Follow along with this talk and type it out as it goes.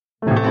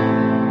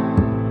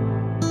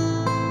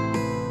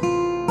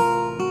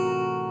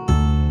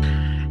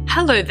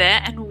Hello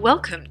there, and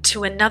welcome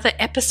to another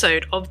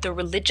episode of the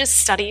Religious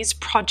Studies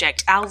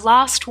Project, our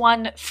last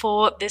one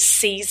for this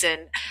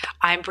season.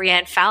 I'm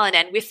Brianne Fallon,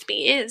 and with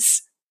me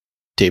is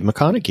Dave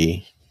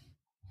McConaughey.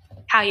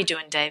 How are you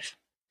doing, Dave?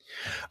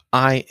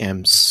 I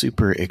am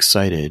super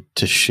excited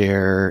to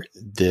share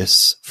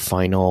this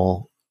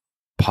final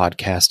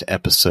podcast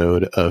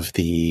episode of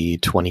the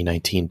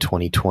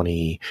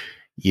 2019-2020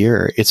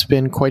 year. It's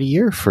been quite a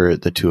year for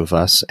the two of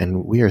us,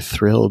 and we are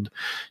thrilled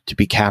to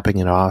be capping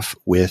it off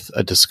with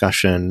a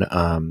discussion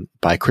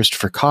by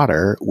Christopher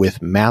Cotter with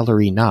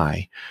Malory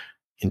Nye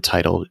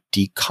entitled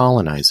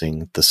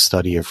Decolonizing the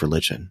Study of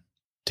Religion.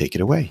 Take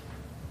it away.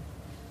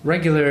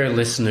 Regular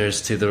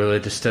listeners to the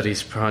Religious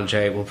Studies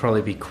Project will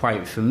probably be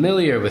quite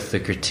familiar with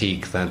the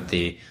critique that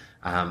the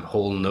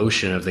whole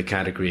notion of the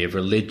category of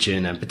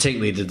religion, and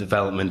particularly the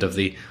development of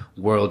the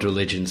world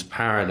religions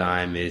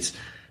paradigm, is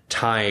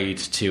tied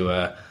to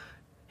a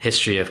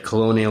history of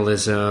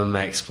colonialism,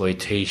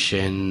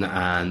 exploitation,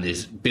 and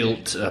is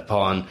built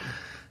upon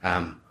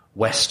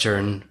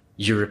Western,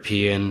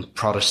 European,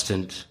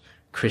 Protestant,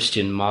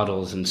 Christian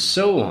models, and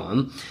so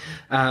on.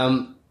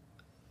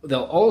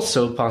 They'll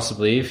also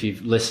possibly, if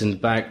you've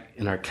listened back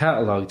in our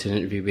catalogue to an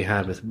interview we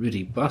had with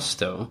Rudy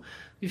Busto,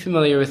 be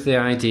familiar with the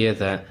idea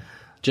that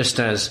just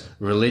as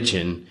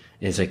religion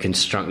is a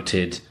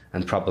constructed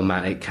and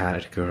problematic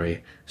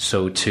category,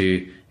 so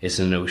too is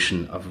the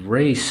notion of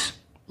race.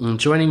 And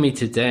joining me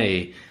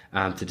today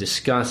to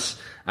discuss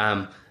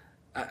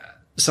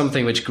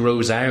something which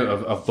grows out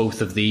of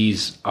both of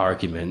these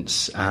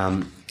arguments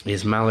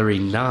is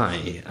Malory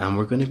Nye, and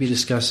we're going to be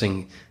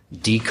discussing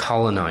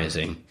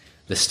decolonizing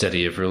the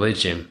study of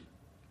religion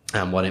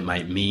and what it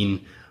might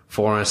mean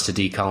for us to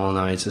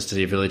decolonize the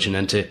study of religion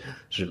and to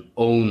sort of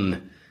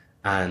own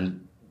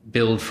and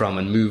build from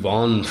and move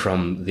on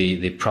from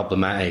the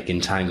problematic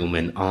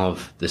entanglement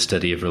of the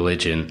study of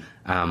religion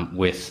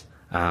with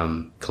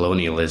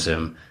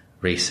colonialism,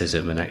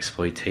 racism, and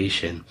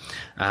exploitation.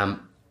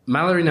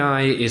 Malory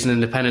Nye is an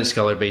independent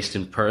scholar based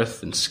in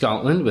Perth in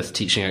Scotland with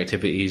teaching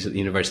activities at the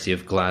University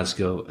of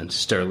Glasgow and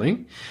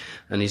Stirling.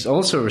 And he's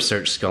also a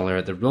research scholar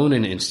at the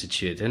Ronan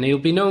Institute. And he'll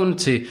be known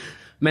to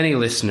many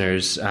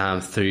listeners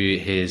through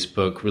his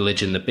book,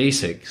 Religion the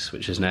Basics,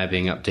 which is now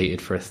being updated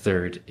for a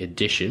third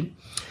edition.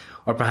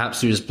 Or perhaps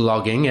through his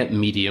blogging at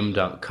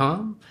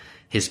medium.com,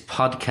 his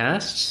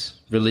podcasts,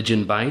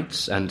 Religion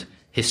Bites and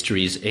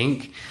Histories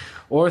Inc.,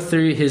 or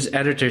through his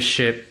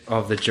editorship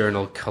of the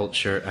journal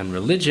Culture and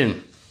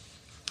Religion.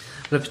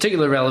 Of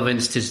particular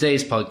relevance to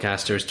today's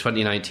podcast are his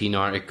 2019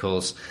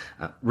 articles,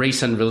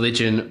 Race and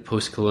Religion,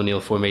 Post-Colonial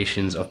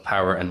Formations of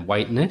Power and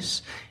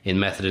Whiteness in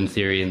Method and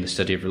Theory in the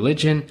Study of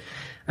Religion,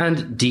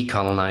 and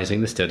Decolonizing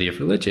the Study of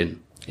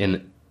Religion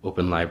in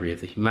Open Library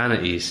of the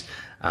Humanities.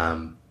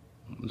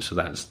 So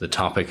that's the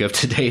topic of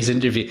today's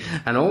interview.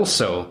 And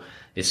also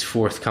his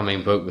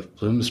forthcoming book with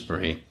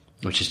Bloomsbury,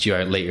 which is due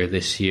out later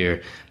this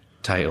year,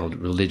 titled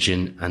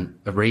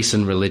Race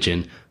and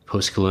Religion,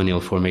 Post-Colonial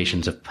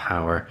Formations of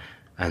Power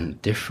and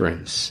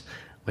Difference,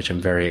 which I'm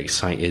very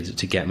excited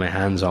to get my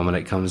hands on when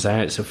it comes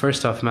out. So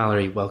first off,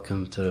 Malory,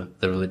 welcome to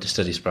the Religious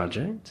Studies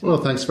Project. Well,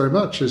 thanks very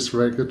much. It's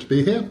very good to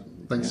be here.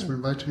 Thanks for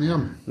inviting me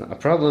on. Not a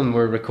problem.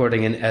 We're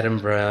recording in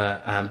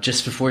Edinburgh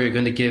just before you're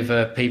going to give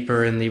a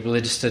paper in the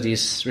Religious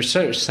Studies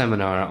Research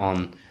Seminar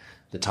on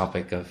the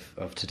topic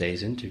of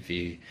today's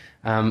interview.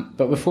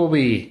 But before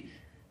we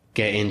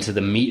get into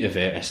the meat of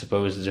it, I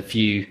suppose there's a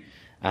few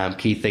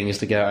key things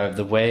to get out of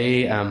the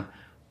way.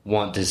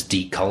 What does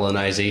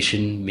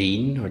decolonization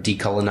mean, or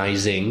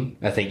decolonizing?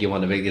 I think you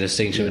want to make the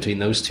distinction between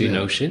those two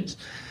notions.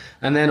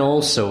 And then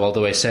also,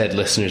 although I said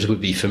listeners would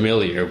be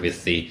familiar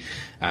with the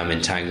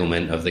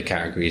entanglement of the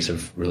categories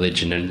of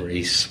religion and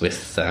race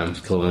with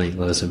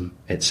colonialism,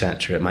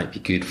 etc., it might be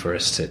good for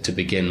us to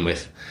begin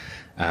with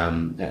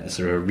sort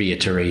of a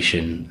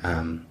reiteration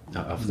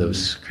of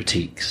those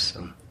critiques.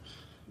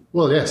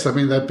 Well, yes, I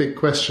mean, they're big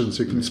questions.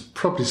 We can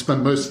probably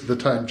spend most of the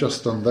time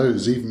just on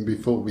those, even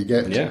before we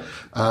get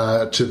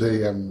to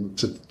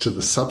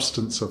the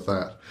substance of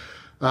that.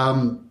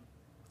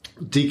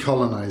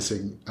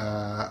 Decolonizing,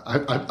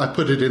 I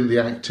put it in the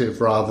active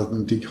rather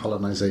than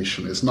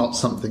decolonization. It's not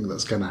something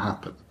that's going to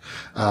happen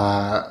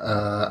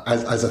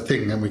as a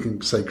thing, and we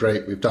can say,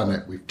 great, we've done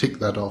it, we've ticked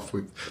that off,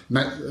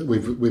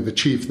 we've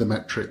achieved the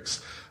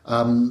metrics.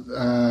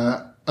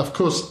 Of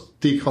course,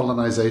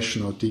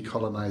 decolonization or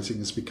decolonizing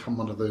has become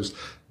one of those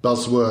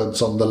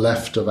buzzwords on the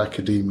left of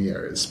academia.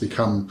 It's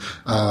become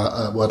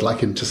a word like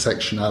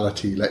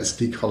intersectionality. Let's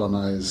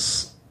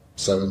decolonize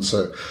so and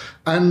so.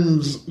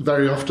 And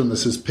very often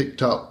this is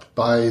picked up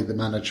by the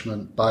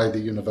management, by the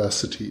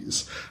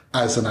universities,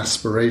 as an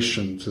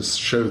aspiration to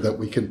show that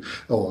we can,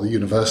 or the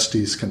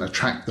universities can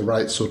attract the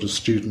right sort of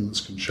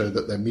students, can show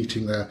that they're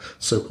meeting their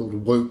so-called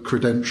woke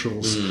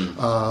credentials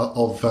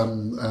of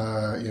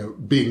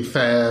being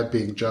fair,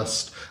 being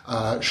just,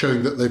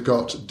 showing that they've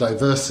got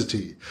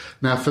diversity.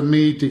 Now, for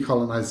me,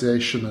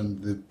 decolonization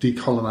and the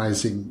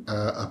decolonizing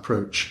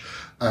approach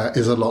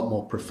is a lot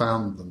more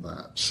profound than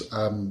that.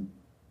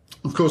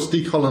 Of course,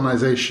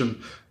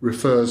 decolonization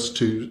refers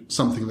to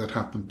something that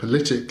happened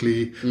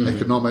politically,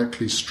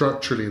 economically,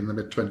 structurally in the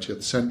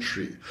mid-20th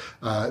century.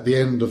 The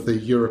end of the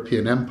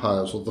European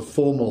empires, or the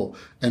formal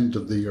end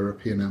of the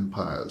European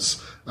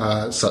empires,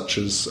 such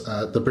as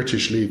the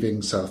British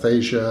leaving South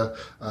Asia,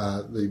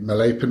 the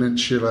Malay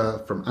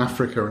Peninsula from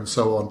Africa and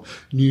so on,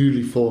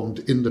 newly formed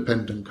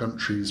independent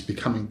countries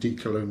becoming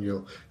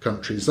decolonial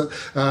countries.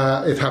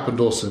 It happened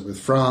also with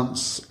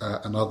France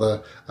and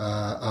other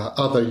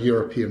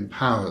European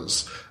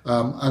powers.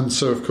 And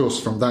so, of course,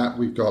 from that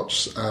we've got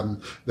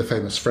the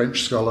famous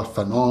French scholar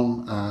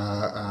Fanon,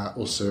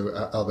 also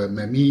Albert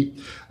Memmi,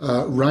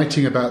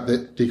 writing about the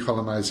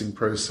decolonizing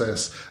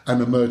process,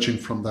 and emerging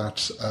from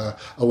that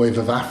a wave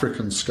of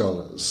African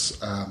scholars,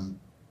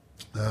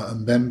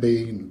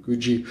 Mbembe,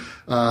 Ngugi,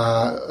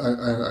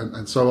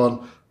 and so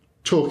on,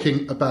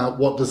 talking about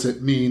what does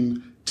it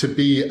mean to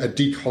be a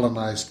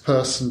decolonized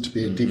person, to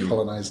be a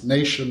decolonized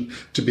nation,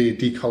 to be a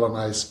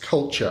decolonized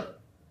culture.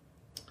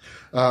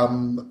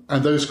 And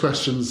those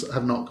questions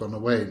have not gone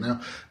away. Now,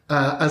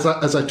 as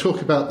I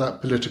talk about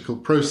that political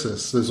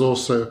process, there's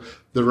also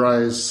the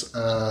rise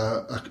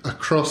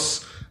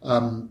across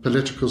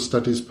political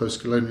studies,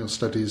 post-colonial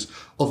studies,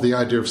 of the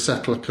idea of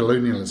settler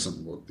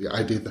colonialism, or the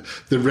idea that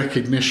the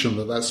recognition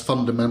that that's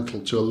fundamental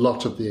to a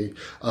lot of the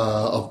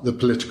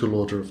political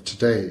order of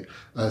today.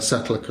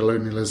 Settler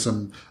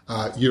colonialism,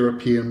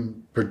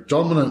 European,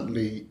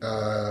 predominantly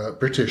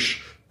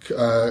British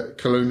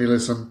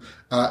colonialism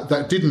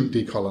that didn't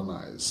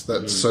decolonize,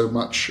 that so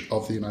much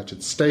of the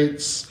United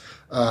States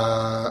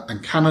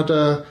and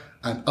Canada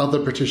and other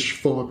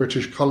former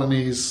British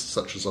colonies,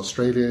 such as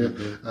Australia,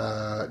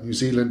 New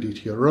Zealand,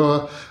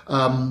 Aotearoa,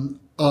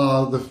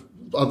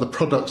 are the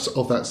products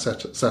of that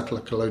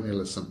settler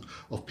colonialism,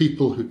 of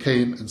people who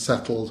came and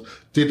settled,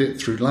 did it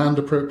through land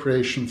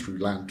appropriation, through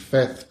land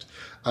theft,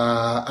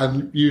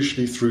 and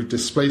usually through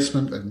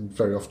displacement and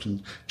very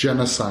often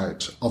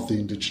genocide of the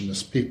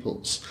indigenous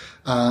peoples.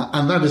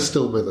 And that is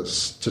still with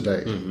us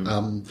today.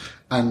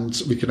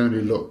 And we can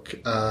only look,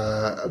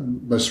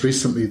 most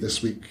recently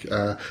this week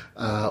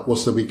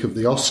was the week of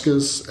the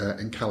Oscars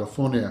in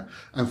California.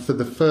 And for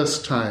the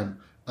first time,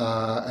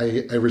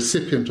 a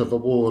recipient of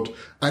award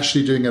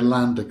actually doing a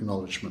land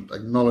acknowledgement,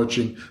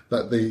 acknowledging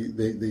that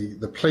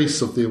the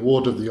place of the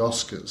award of the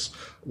Oscars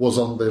was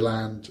on the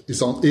land,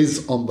 is on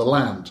the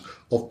land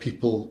of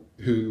people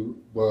who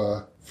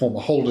were former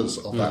holders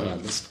of that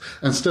land,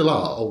 and still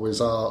always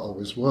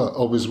were,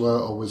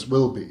 always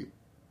will be.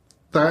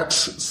 That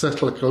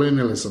settler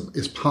colonialism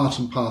is part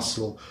and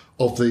parcel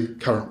of the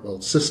current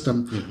world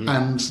system,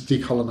 and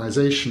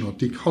decolonization or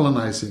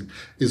decolonizing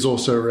is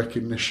also a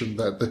recognition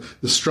that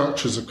the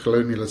structures of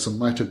colonialism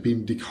might have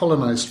been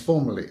decolonized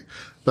formally,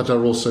 but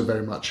are also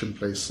very much in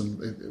place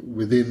and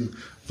within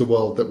the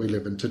world that we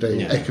live in today.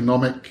 Yeah.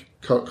 Economic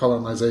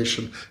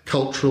colonization,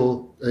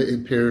 cultural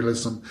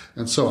imperialism,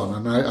 and so on.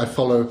 And I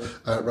follow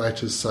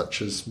writers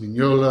such as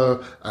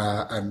Mignolo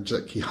and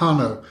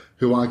Quijano,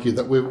 who argue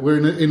that we're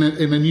in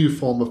a new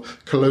form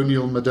of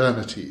colonial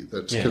modernity,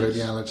 that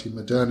coloniality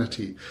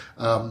modernity,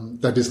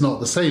 that is not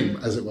the same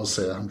as it was,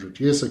 say,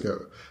 100 years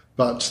ago,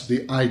 but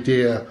the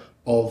idea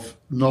of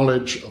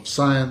knowledge, of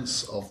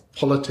science, of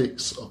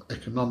politics, of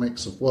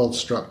economics, of world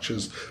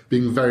structures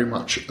being very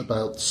much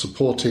about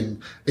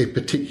supporting a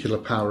particular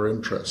power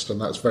interest,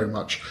 and that's very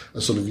much a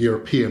sort of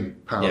European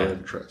power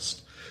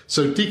interest.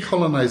 So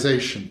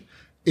decolonization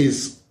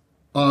is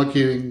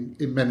arguing,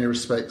 in many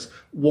respects,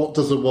 what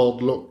does the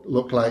world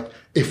look like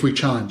if we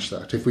challenge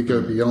that, if we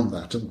go beyond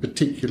that, and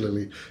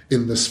particularly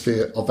in the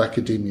sphere of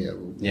academia,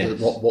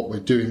 what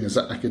we're doing as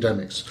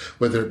academics,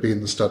 whether it be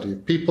in the study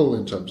of people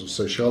in terms of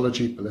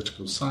sociology,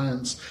 political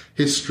science,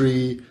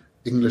 history,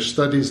 English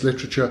studies,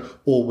 literature,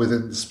 or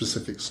within the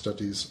specific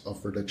studies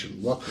of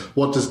religion.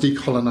 What does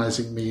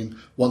decolonizing mean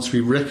once we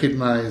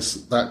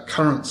recognize that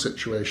current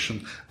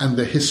situation and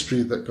the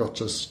history that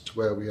got us to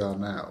where we are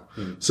now?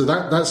 So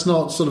that's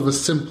not sort of a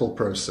simple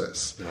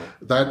process. No.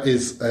 That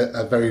is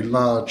a very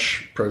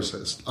large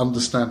process,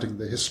 understanding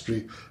the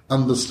history,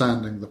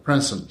 understanding the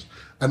present,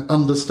 and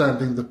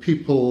understanding the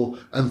people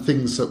and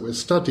things that we're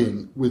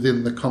studying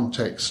within the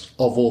context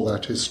of all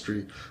that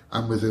history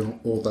and within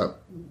all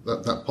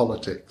that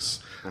politics.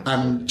 Absolutely.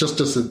 And just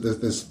as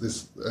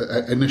this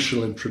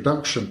initial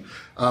introduction,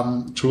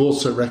 to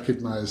also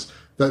recognize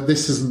that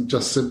this isn't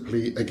just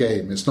simply a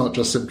game. It's not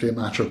just simply a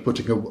matter of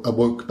putting a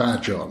woke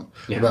badge on,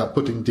 about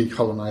putting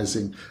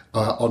decolonizing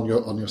on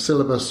your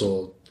syllabus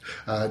or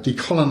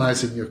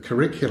decolonizing your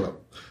curriculum.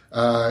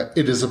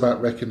 It is about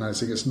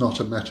recognizing it's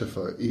not a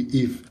metaphor.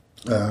 Eve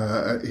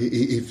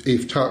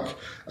took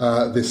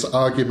this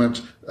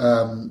argument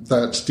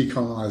that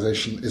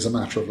decolonization is a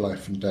matter of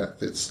life and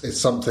death. It's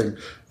something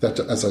that,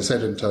 as I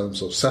said, in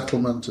terms of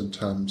settlement, in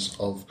terms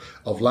of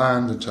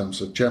land, in terms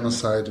of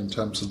genocide, in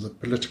terms of the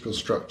political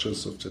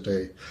structures of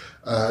today,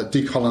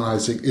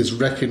 decolonizing is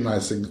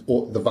recognizing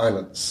the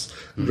violence,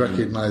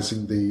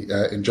 recognizing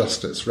the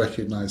injustice,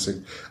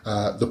 recognizing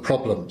the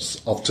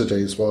problems of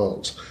today's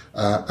world,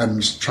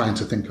 and trying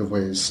to think of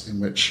ways in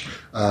which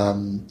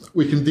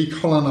we can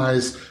decolonize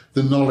analyze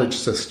the knowledge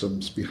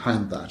systems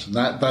behind that. And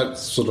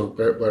that's sort of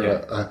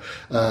where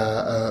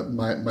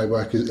my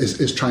work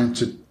is trying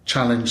to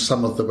challenge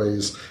some of the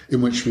ways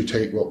in which we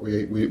take what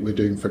we're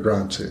doing for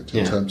granted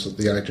in terms of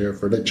the idea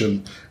of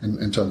religion and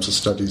in terms of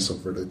studies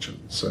of religion.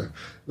 So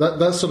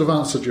that sort of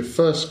answered your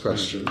first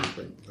question, I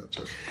think.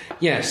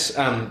 Yes,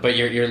 but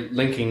you're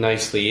linking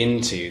nicely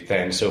into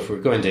then, so if we're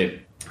going to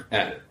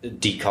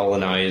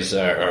decolonize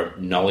our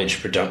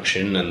knowledge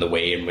production and the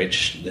way in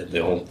which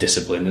the whole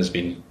discipline has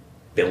been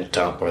built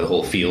up, or the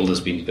whole field has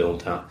been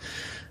built up,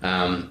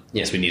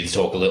 yes, we need to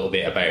talk a little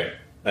bit about,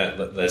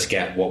 let's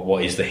get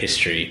what is the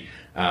history.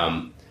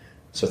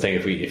 So I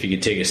think if you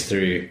could take us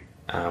through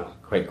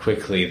quite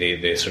quickly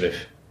the sort of,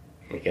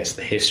 I guess,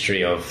 the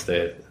history of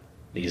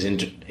these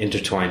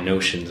intertwined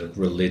notions of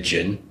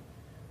religion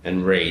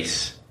and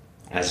race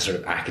as sort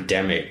of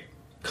academic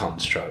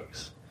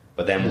constructs,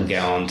 but then we'll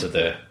get on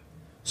to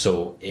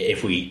so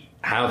if we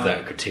have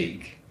that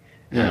critique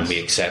and we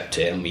accept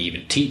it and we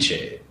even teach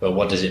it, but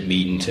what does it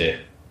mean to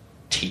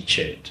teach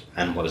it,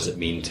 and what does it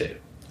mean to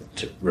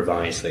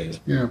revise things?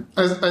 Yeah,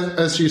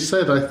 as you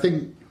said, I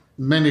think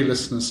many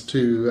listeners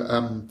to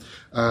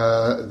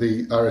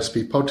the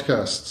RSP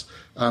podcasts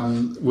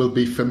will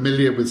be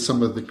familiar with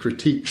some of the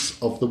critiques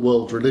of the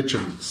world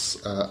religions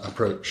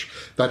approach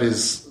that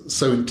is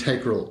so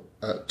integral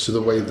to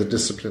the way the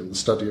discipline, the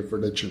study of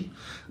religion,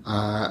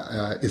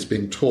 is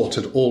being taught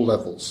at all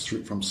levels,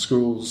 from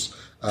schools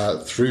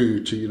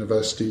through to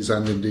universities,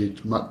 and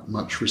indeed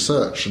much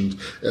research, and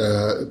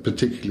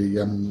particularly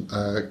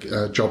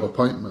job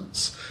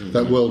appointments. Mm-hmm.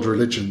 That world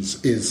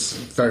religions is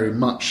very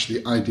much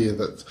the idea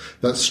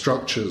that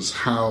structures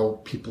how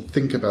people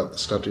think about the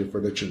study of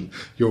religion.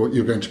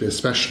 You're going to be a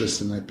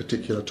specialist in a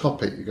particular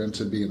topic. You're going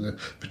to be in a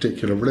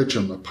particular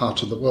religion, a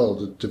part of the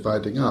world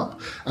dividing up,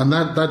 and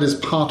that is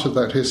part of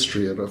that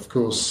history. And of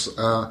course,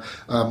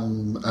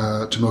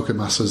 Tomoko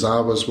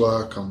Masazawa's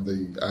work on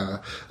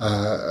the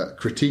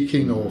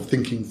critiquing or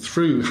thinking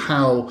through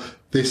how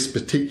this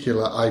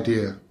particular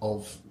idea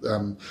of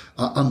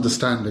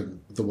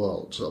understanding the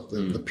world, of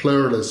the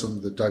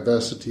pluralism, the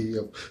diversity,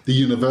 of the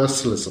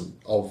universalism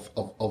of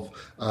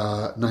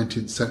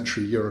 19th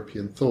century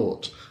European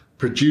thought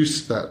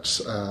produced that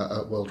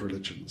world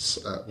religions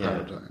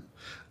paradigm.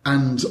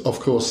 And,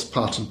 of course,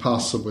 part and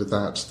parcel with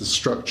that, the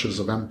structures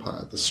of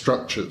empire, the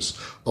structures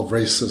of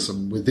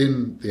racism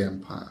within the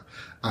empire.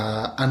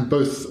 And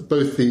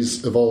both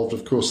these evolved,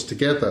 of course,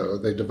 together.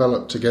 They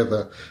developed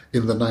together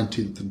in the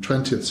 19th and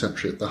 20th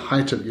century at the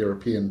height of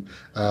European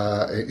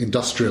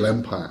industrial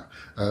empire,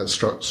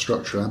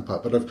 structural empire.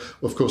 But,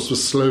 of course,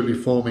 was slowly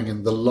forming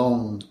in the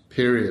long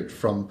period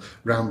from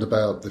round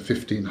about the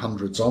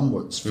 1500s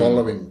onwards,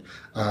 following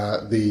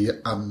the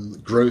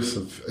growth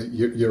of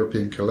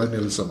European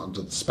colonialism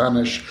under the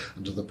Spanish,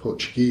 under the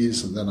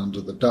Portuguese, and then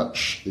under the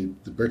Dutch,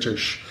 the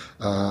British,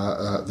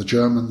 the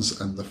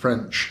Germans, and the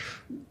French.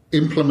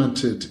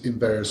 Implemented in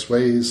various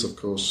ways, of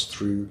course,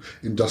 through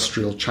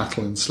industrial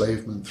chattel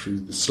enslavement,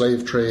 through the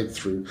slave trade,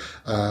 through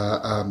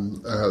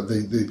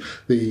the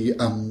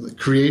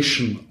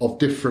creation of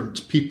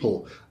different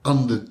people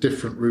under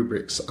different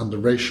rubrics, under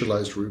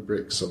racialized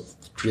rubrics of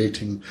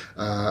creating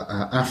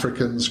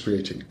Africans,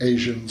 creating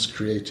Asians,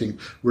 creating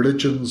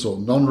religions or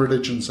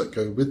non-religions that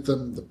go with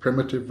them, the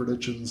primitive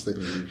religions, the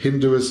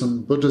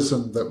Hinduism,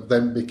 Buddhism, that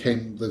then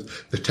became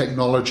the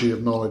technology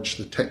of knowledge,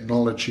 the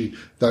technology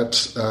that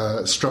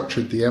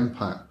structured the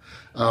empire,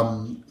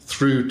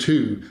 through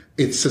to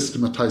its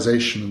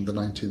systematization in the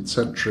 19th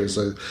century,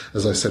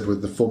 as I said,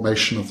 with the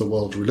formation of the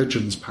world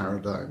religions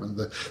paradigm and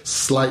the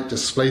slight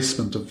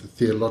displacement of the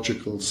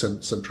theological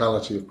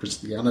centrality of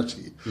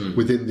Christianity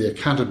within the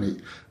academy,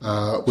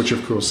 which,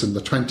 of course, in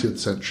the 20th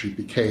century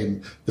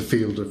became the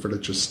field of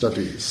religious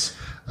studies.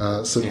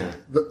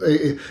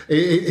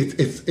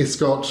 It's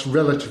got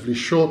relatively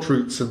short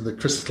roots in the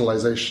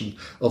crystallization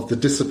of the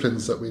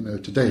disciplines that we know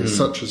today,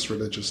 such as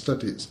religious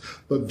studies,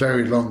 but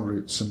very long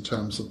roots in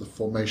terms of the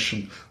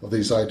formation of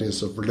these ideas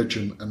of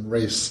religion and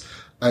race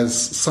as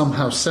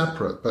somehow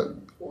separate, but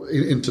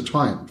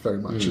intertwined very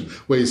much,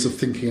 ways of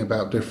thinking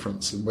about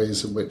difference and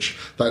ways in which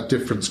that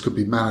difference could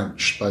be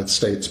managed by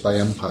states, by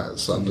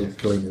empires under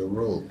colonial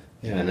rule.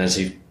 Yeah, and as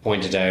you've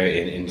pointed out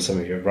in some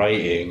of your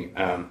writing,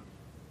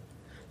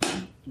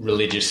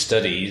 religious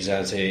studies,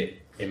 as it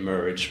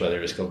emerged,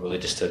 whether it's called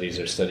religious studies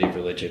or study of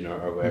religion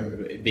or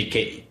whatever, it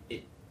became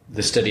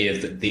the study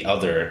of the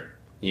other.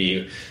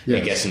 I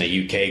guess in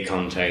a UK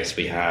context,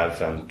 we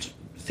have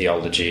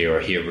theology, or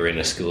here we're in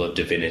a school of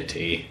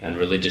divinity, and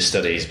religious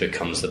studies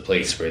becomes the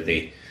place where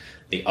the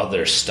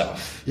other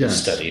stuff is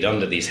studied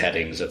under these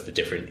headings of the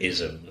different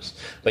isms.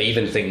 But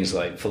even things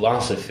like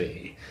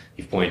philosophy,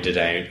 you've pointed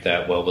out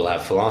that, well, we'll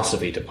have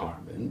philosophy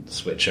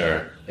departments, which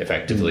are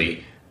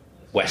effectively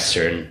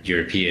Western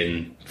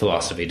European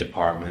philosophy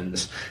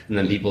departments, and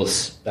then people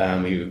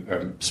who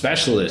are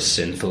specialists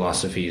in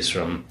philosophies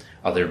from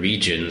other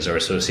regions or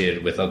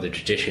associated with other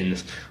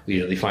traditions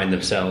usually find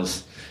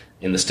themselves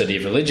in the study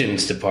of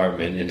religions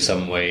department in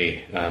some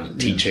way,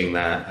 teaching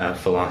that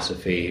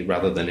philosophy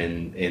rather than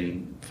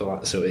in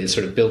philosophy. So it's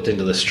sort of built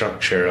into the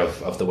structure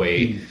of the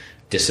way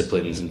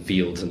disciplines and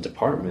fields and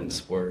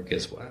departments work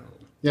as well.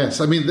 Yes,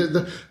 I mean,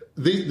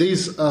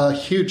 these are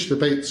huge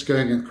debates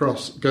going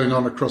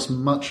on across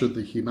much of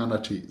the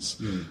humanities.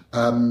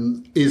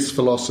 Is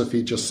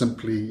philosophy just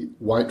simply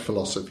white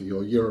philosophy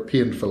or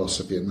European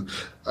philosophy? And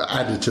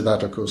added to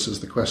that, of course, is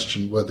the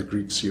question: were the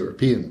Greeks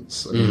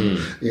Europeans? I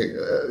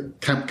mean,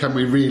 can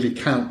we really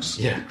count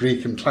the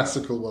Greek and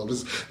classical world?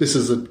 This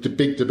is a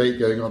big debate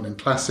going on in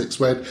classics.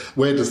 Where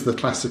does the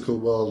classical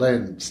world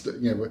end?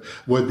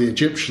 Were the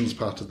Egyptians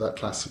part of that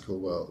classical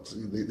world?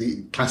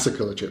 The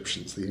classical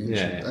Egyptians, the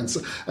ancient,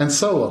 and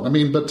so on. I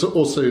mean, but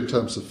also in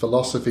terms of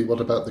philosophy, what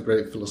about the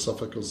great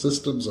philosophical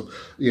systems, or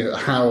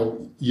how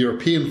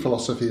European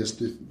philosophy has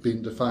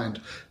been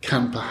defined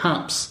can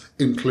perhaps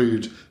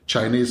include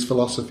Chinese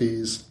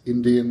philosophies,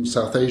 Indian,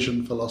 South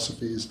Asian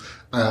philosophies,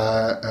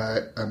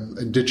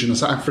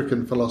 indigenous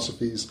African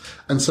philosophies,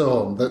 and so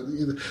on.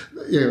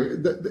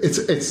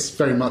 It's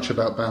very much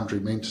about boundary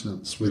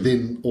maintenance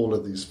within all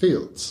of these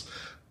fields.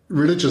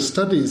 Religious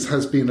studies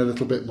has been a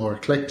little bit more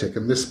eclectic,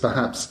 and this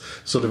perhaps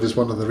sort of is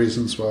one of the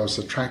reasons why I was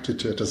attracted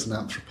to it as an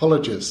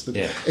anthropologist.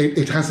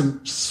 It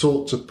hasn't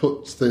sought to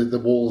put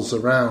the walls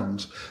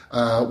around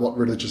what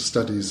religious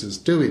studies is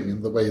doing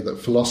in the way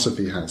that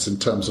philosophy has, in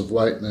terms of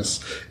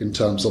whiteness, in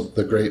terms of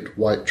the great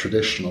white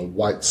tradition or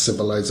white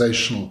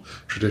civilizational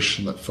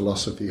tradition that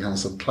philosophy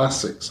has and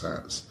classics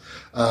has.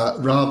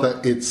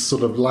 Rather, it's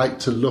sort of like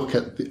to look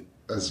at,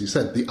 as you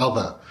said, the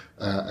other.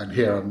 And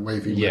here I'm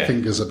waving my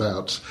fingers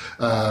about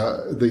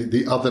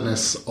the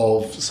otherness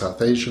of South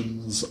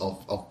Asians,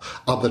 of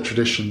other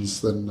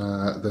traditions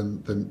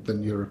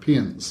than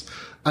Europeans,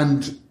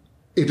 and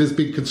it has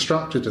been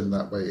constructed in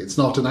that way. It's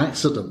not an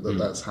accident that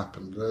that's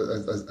happened.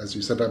 As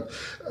you said, I'm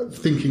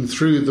thinking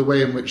through the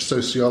way in which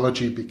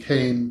sociology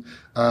became,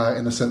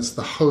 in a sense,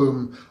 the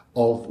home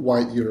of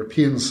white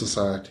European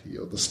society,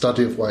 or the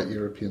study of white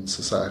European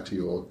society,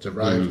 or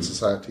derived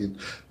society in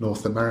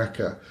North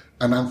America.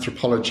 And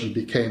anthropology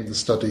became the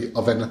study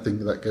of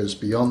anything that goes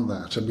beyond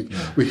that. And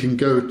we can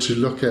go to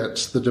look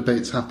at the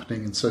debates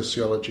happening in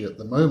sociology at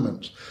the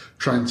moment,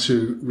 trying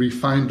to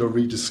refine or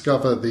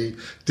rediscover the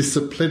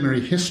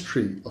disciplinary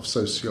history of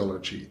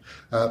sociology,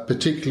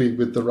 particularly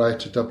with the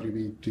writer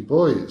W.E. Du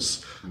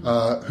Bois,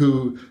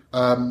 who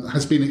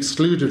has been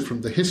excluded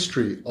from the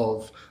history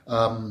of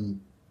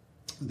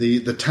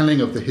the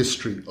telling of the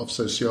history of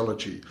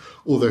sociology,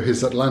 although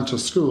his Atlanta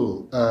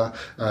school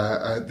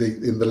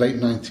in the late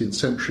 19th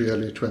century,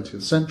 early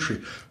 20th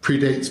century,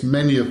 predates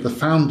many of the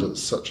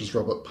founders, such as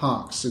Robert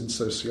Parks in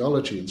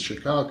sociology in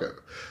Chicago.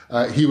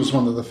 He was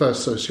one of the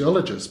first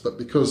sociologists, but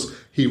because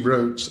he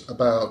wrote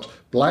about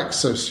black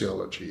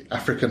sociology,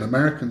 African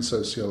American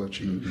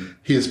sociology,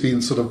 he has been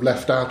sort of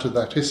left out of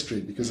that history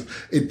because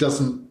it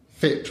doesn't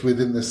fit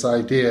within this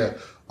idea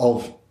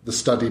of the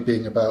study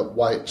being about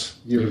white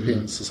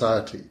European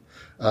society,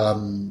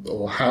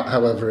 or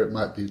however it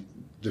might be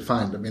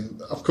defined. I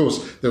mean, of course,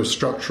 there was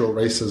structural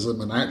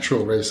racism and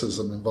actual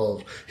racism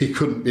involved. He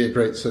couldn't be a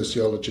great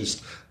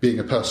sociologist being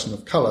a person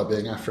of colour,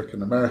 being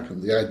African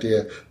American. The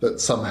idea that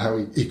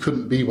somehow he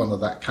couldn't be one of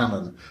that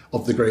canon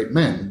of the great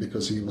men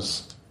because he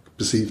was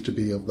perceived to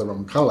be of the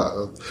wrong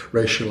colour,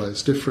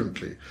 racialised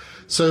differently.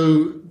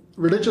 So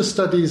religious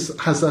studies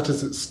has that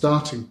as its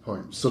starting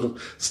point, sort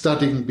of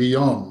studying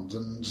beyond,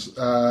 and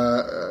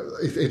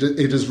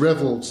it has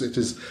revelled, it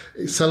is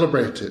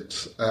celebrated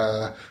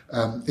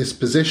its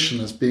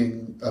position as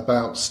being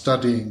about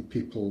studying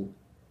people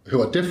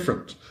who are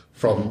different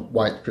from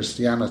white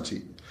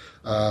Christianity,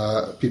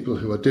 people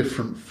who are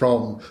different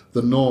from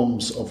the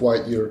norms of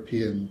white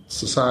European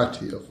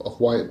society, of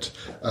white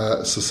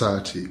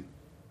society.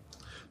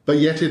 But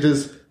yet it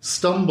has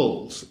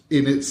stumbled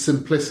in its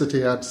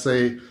simplicity, I'd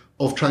say,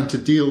 of trying to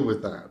deal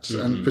with that.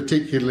 And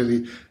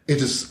particularly, it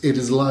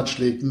has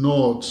largely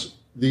ignored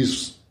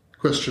these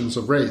questions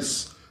of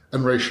race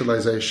and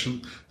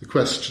racialization, the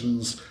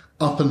questions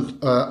up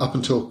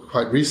until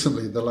quite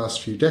recently, the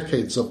last few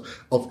decades of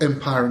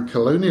empire and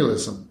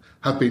colonialism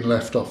have been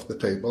left off the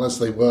table, as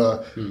they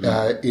were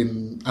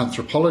in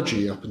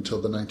anthropology up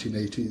until the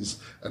 1980s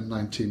and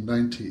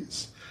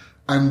 1990s.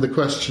 And the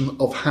question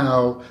of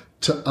how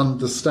to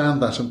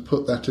understand that and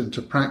put that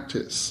into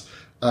practice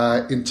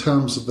in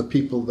terms of the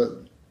people that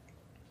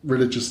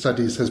religious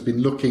studies has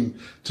been looking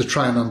to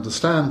try and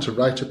understand, to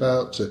write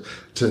about, to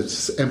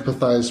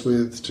empathise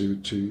with,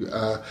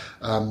 to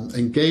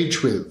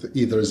engage with,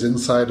 either as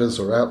insiders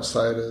or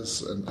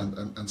outsiders,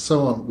 and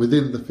so on,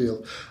 within the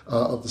field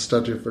of the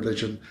study of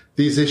religion.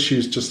 These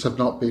issues just have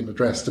not been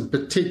addressed, and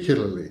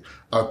particularly,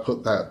 I'll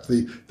put that,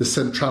 the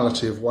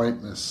centrality of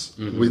whiteness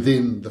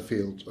within the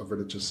field of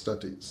religious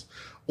studies.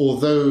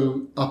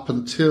 Although up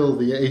until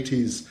the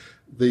 80s,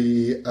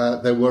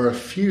 there were a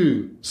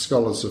few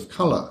scholars of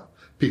colour,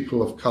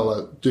 people of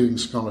colour doing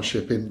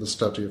scholarship in the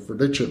study of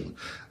religion.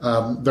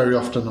 Very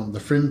often on the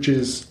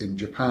fringes in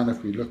Japan,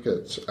 if we look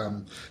at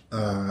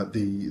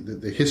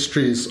the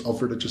histories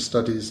of religious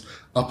studies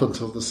up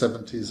until the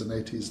 70s and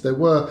 80s, there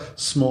were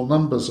small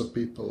numbers of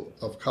people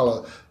of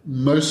colour.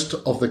 Most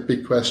of the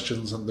big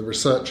questions and the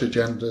research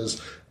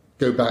agendas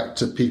go back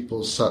to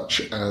people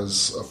such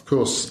as, of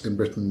course, in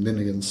Britain,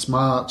 Ninian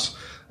Smart,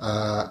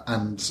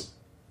 and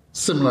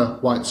similar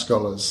white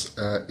scholars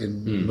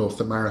in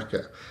North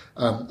America.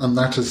 And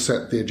that has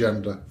set the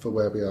agenda for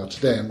where we are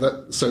today.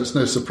 And so it's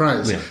no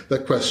surprise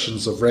that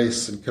questions of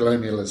race and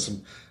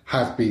colonialism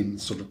have been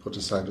sort of put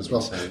aside as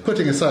well.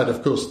 Putting aside,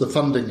 of course, the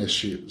funding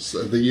issues,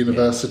 the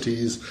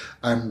universities,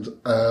 and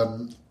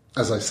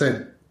as I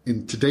said,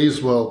 in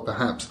today's world,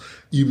 perhaps,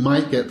 you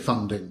might get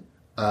funding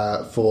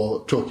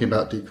for talking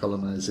about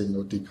decolonizing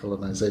or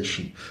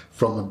decolonization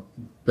from a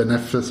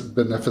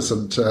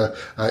beneficent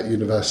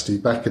university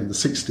back in the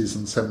 60s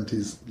and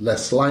 70s,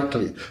 less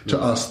likely to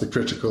ask the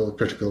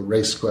critical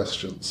race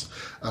questions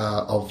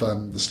of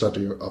the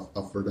study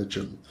of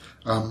religion.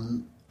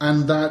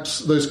 And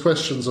that those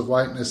questions of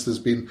whiteness, there's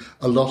been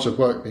a lot of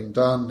work being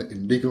done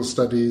in legal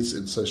studies,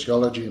 in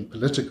sociology and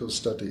political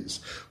studies,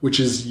 which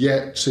is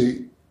yet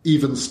to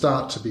even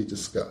start to be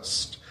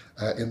discussed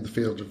in the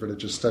field of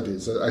religious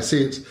studies. I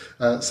see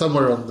it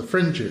somewhere on the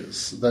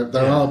fringes.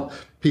 There are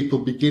people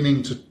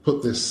beginning to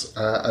put this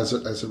as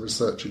a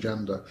research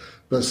agenda,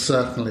 but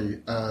certainly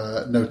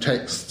no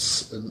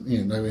texts, and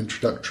no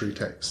introductory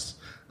texts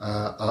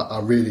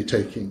are really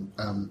taking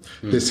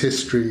this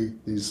history,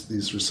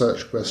 these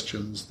research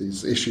questions,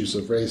 these issues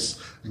of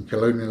race and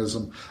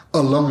colonialism,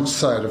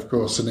 alongside, of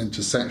course, an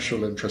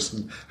intersectional interest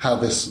in how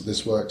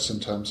this works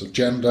in terms of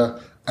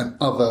gender and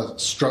other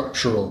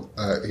structural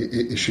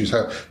issues,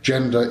 how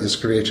gender is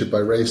created by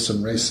race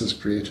and race is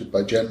created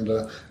by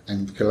gender,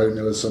 and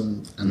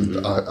colonialism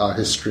and our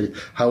history,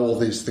 how all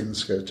these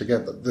things go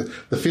together.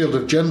 The field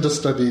of gender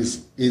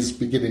studies is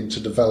beginning to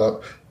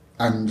develop,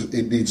 and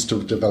it needs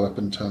to develop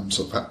in terms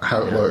of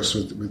how it works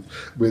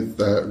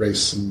with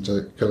race and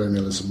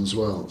colonialism as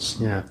well.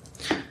 So. Yeah,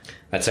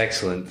 that's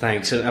excellent.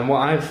 Thanks. And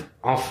what I've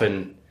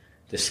often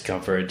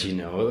discovered,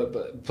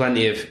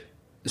 plenty of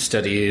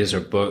studies or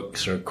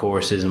books or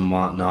courses and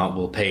whatnot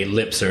will pay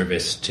lip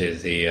service to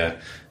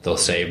they'll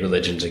say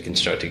religion's a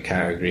constructed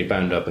category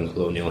bound up in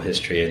colonial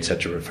history,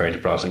 etc., referring to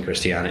Protestant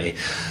Christianity,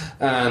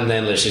 and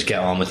then let's just get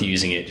on with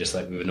using it just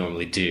like we would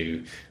normally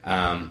do.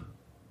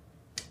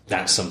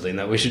 That's something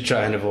that we should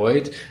try and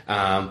avoid.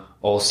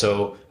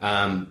 Also,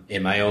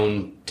 in my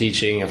own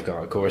teaching, I've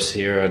got a course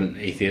here on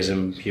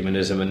atheism,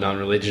 humanism, and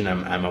non-religion.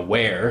 I'm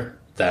aware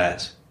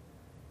that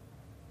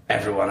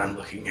everyone I'm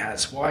looking at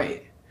is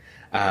white.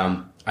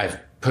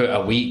 I've put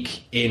a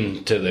week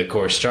into the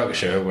course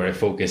structure where I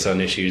focus on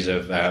issues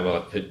of, I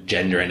put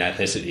gender and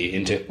ethnicity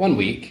into 1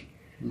 week,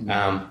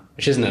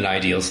 which isn't an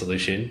ideal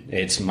solution.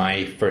 It's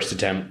my first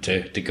attempt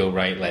to go,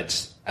 right,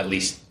 let's at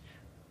least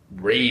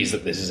raise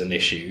that this is an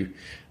issue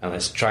and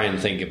let's try and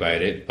think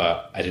about it,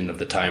 but I didn't have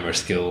the time or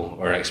skill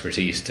or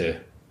expertise to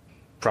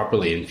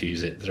properly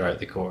infuse it throughout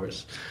the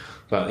course.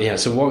 But yeah,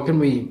 so what can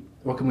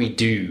we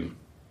do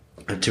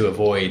to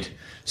avoid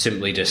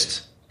simply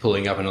just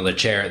pulling up another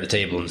chair at the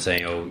table and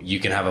saying, oh, you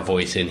can have a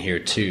voice in here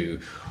too,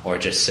 or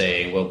just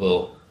saying,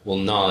 well, we'll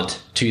nod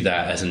to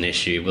that as an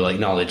issue, we'll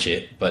acknowledge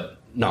it, but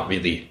not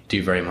really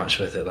do very much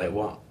with it. Like,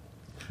 what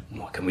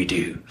can we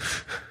do?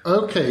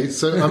 Okay,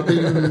 so I've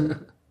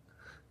been...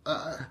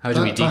 how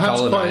do we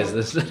decolonize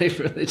the study of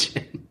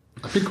religion?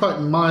 I've been quite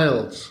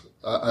mild,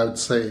 I would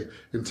say,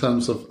 in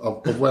terms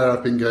of where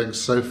I've been going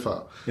so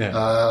far.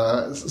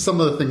 Yeah.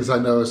 Some of the things I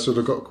know have sort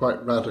of got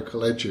quite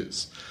radical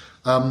edges.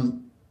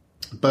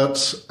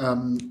 But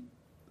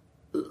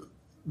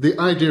the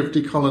idea of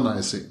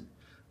decolonizing,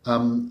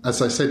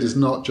 as I said, is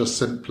not just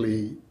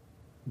simply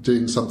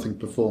doing something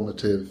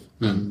performative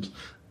and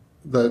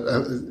that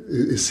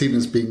is seen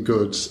as being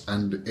good,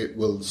 and it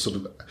will sort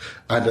of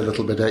add a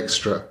little bit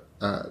extra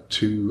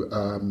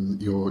to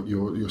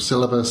your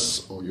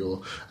syllabus or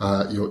your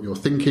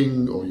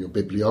thinking or your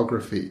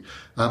bibliography.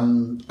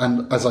 And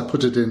as I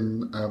put it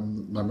in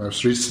my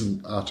most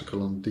recent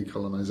article on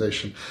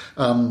decolonization,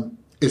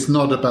 it's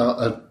not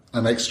about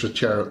an extra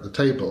chair at the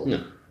table.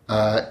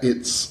 Yeah.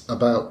 It's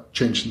about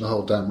changing the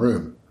whole damn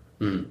room.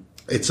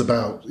 It's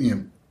about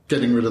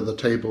getting rid of the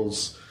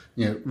tables,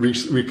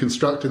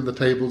 reconstructing the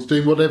tables,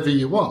 doing whatever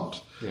you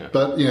want. Yeah.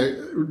 But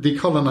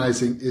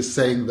decolonizing is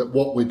saying that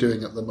what we're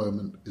doing at the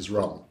moment is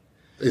wrong,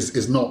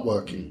 is not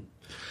working.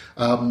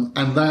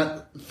 And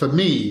that, for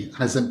me,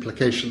 has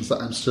implications that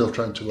I'm still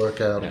trying to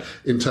work out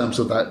in terms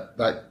of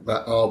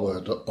that R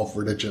word of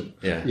religion.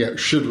 Yeah.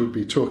 Should we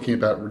be talking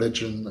about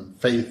religion and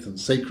faith and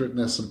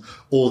sacredness and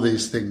all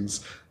these things?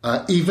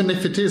 Even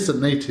if it is a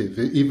native,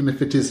 even if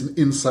it is an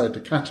insider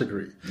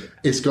category,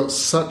 it's got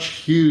such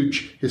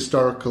huge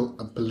historical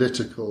and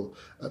political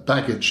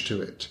baggage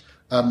to it.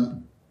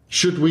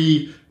 Should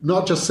we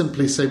not just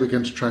simply say we're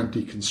going to try and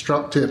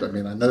deconstruct it? I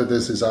mean, I know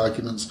there's these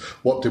arguments.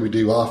 What do we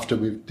do after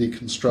we've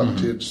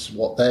deconstructed?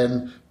 What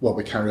then? Well,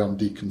 we carry on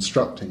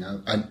deconstructing.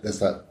 And there's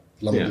that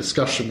long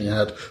discussion we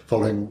had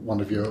following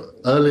one of your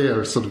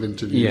earlier sort of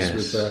interviews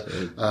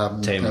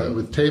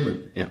with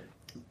Tamu. Yeah.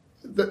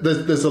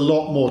 There's a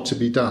lot more to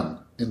be done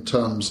in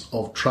terms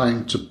of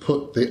trying to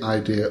put the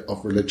idea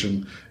of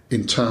religion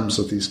in terms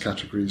of these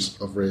categories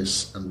of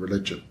race and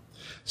religion.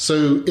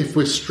 So if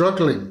we're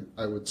struggling,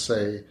 I would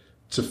say,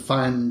 to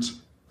find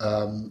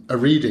a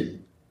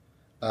reading,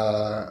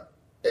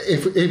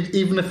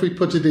 even if we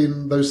put it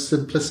in those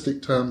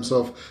simplistic terms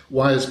of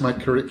why is my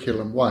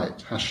curriculum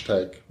white,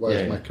 hashtag why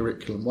is my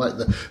curriculum white,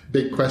 the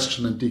big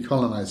question in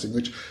decolonizing,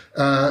 which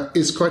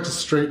is quite a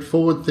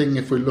straightforward thing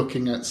if we're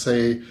looking at,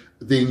 say,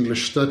 the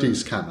English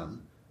studies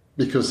canon,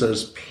 because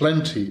there's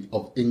plenty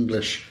of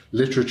English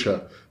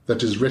literature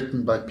that is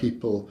written by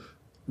people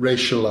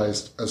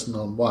racialized as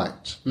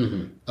non-white.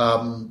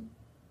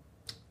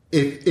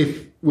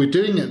 If we're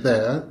doing it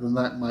there, then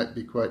that might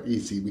be quite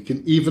easy. We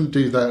can even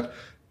do that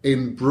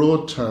in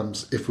broad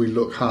terms if we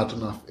look hard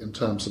enough in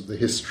terms of the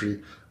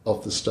history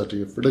of the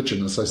study of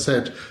religion. As I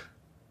said,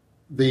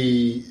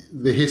 the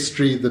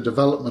history, the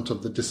development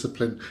of the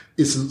discipline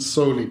isn't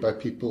solely by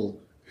people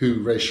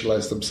who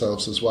racialize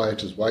themselves as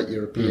white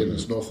European,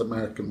 as North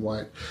American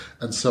white,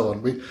 and so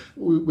on.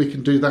 We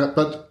can do that,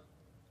 but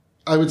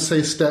I would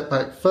say step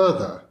back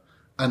further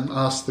and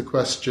ask the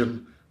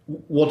question,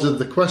 what are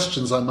the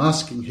questions I'm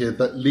asking here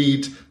that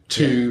lead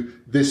to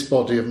this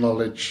body of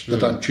knowledge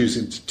that I'm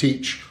choosing to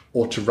teach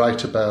or to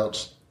write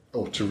about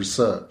or to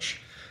research?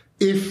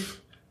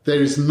 If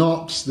there is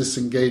not this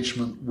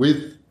engagement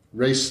with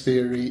race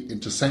theory,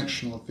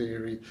 intersectional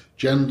theory,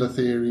 gender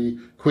theory,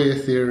 queer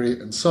theory,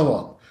 and so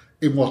on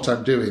in what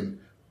I'm doing,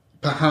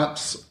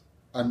 perhaps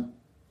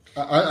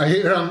I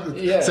hear I'm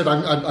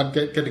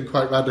getting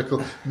quite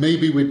radical.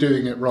 Maybe we're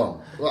doing it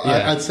wrong. Well,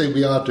 I'd say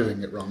we are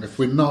doing it wrong. If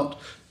we're not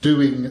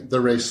doing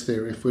the race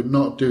theory, if we're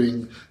not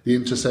doing the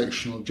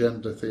intersectional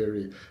gender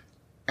theory,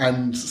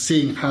 and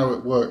seeing how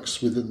it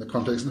works within the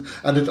context.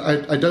 And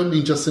I don't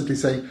mean just simply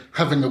saying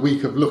having a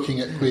week of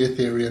looking at queer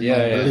theory and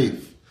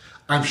non-belief.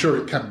 I'm sure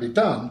it can be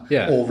done,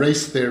 or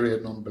race theory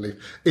and non-belief.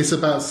 It's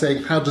about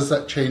saying, how does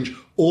that change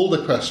all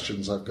the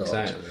questions I've got?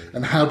 Exactly.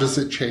 And how does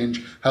it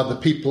change how the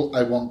people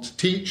I want to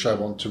teach, I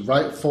want to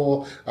write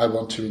for, I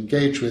want to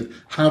engage with,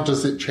 how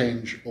does it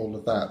change all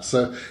of that?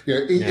 So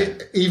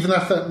even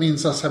if that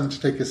means us having to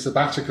take a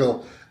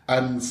sabbatical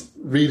and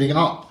reading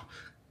up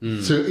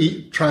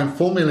to try and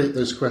formulate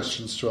those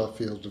questions to our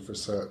field of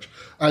research,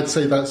 I'd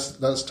say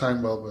that's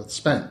time well worth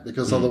spent,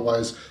 because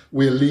otherwise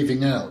we're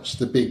leaving out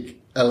the big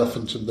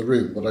elephant in the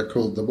room, what I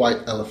call the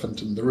white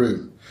elephant in the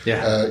room.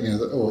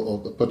 Or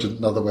put it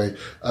another way,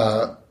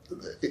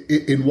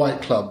 in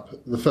White Club,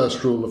 the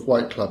first rule of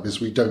White Club is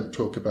we don't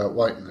talk about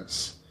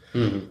whiteness,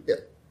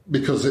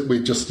 because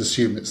we just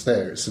assume it's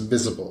there, it's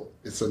invisible,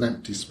 it's an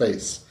empty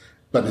space,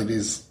 but it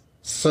is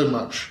so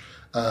much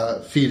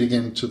feeding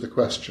into the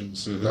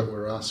questions that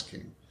we're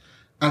asking.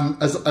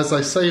 And as I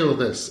say all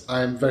this,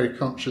 I am very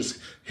conscious,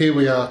 here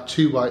we are,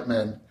 two white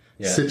men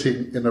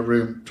sitting in a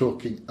room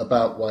talking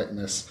about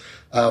whiteness.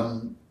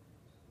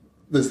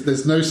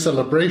 There's no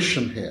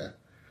celebration here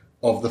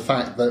of the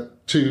fact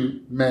that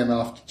two men,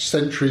 after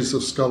centuries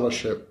of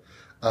scholarship,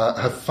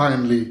 have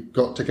finally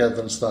got together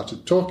and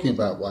started talking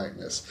about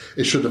whiteness.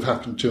 It should have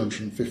happened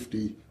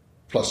 250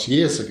 plus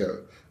years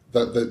ago,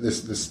 that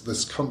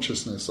this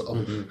consciousness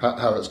of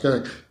how it's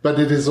going. But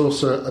it is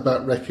also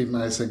about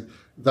recognizing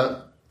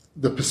that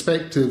the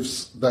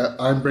perspectives that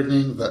I'm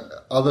bringing,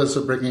 that others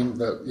are bringing,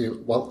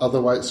 that other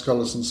white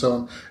scholars and so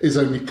on, is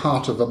only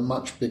part of a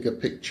much bigger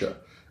picture.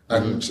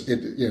 And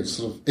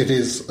it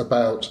is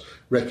about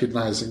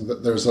recognizing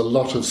that there's a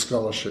lot of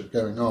scholarship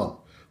going on,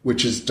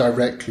 which is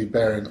directly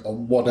bearing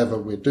on whatever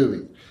we're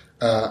doing.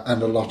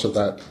 And a lot of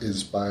that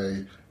is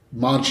by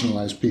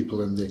marginalized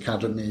people in the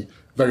academy,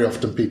 very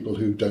often people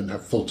who don't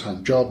have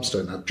full-time jobs,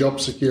 don't have job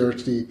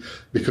security,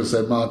 because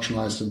they're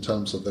marginalized in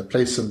terms of their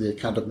place in the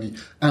academy,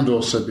 and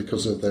also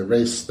because of their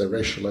race, their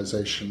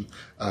racialization,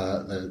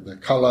 their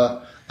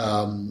color,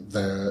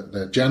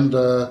 their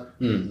gender,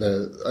 and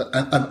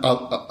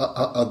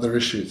other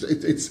issues.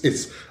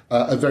 It's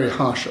a very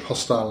harsh,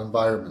 hostile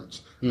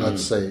environment, I'd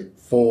say,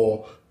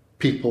 for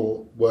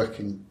people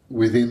working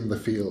within the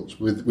field,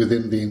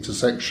 within the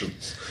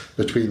intersections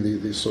between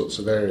these sorts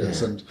of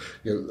areas. And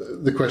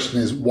the question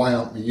is, why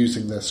aren't we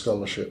using their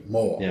scholarship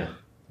more?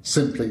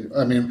 Simply,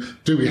 I mean,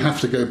 do we have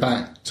to go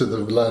back to the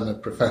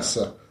learned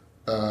professor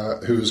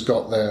who's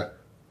got there,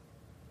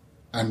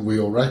 and we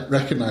all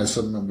recognize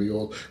them, and we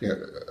all,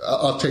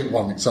 I'll take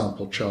one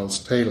example, Charles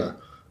Taylor.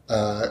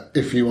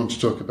 If you want to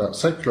talk about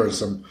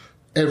secularism,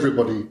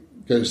 everybody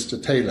goes to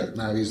Taylor.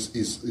 Now,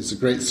 he's a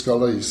great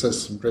scholar, he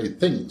says some great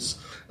things.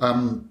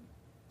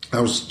 I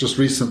was just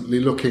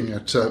recently looking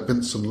at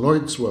Vincent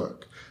Lloyd's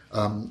work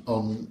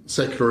on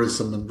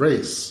secularism and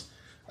race,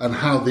 and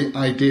how the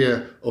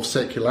idea of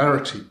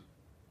secularity,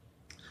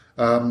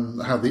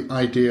 how the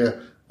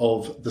idea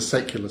of the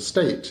secular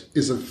state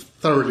is a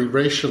thoroughly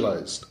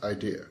racialized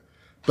idea.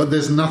 But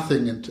there's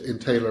nothing in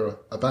Taylor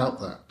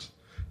about that.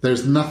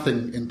 There's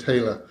nothing in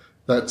Taylor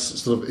that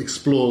sort of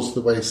explores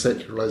the way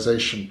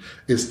secularization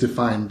is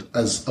defined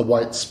as a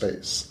white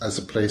space, as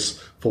a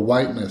place for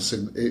whiteness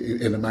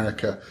in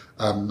America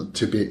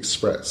to be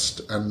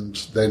expressed, and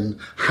then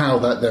how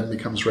that then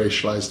becomes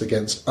racialized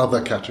against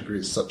other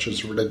categories such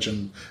as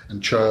religion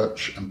and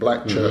church and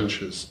black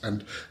churches.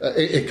 And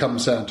it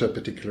comes down to a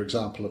particular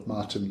example of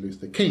Martin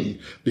Luther King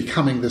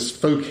becoming this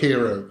folk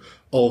hero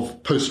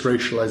of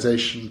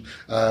post-racialization,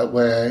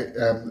 where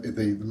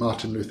the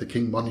Martin Luther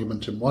King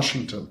Monument in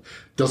Washington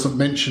doesn't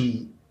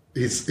mention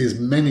his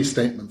many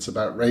statements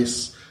about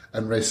race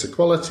and race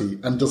equality,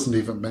 and doesn't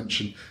even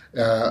mention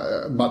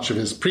much of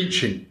his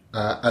preaching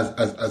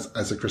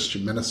as a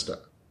Christian minister.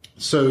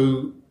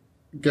 So,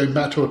 going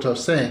back to what I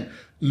was saying,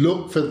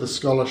 look for the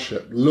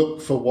scholarship,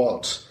 look for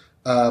what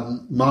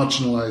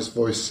marginalized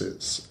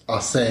voices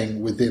are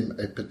saying within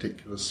a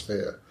particular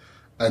sphere,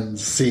 and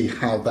see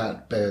how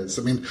that bears.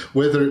 I mean,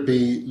 whether it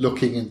be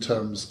looking in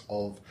terms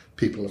of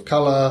people of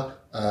colour,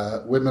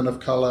 women of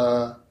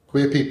colour,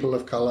 queer people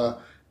of colour,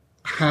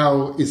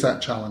 how is that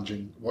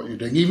challenging what you're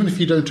doing? Even if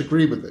you don't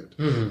agree with it,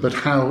 but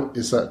how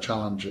is that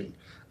challenging?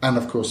 And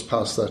of course,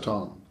 pass that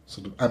on,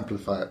 sort of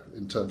amplify it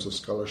in terms of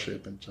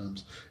scholarship, in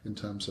terms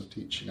of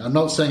teaching. I'm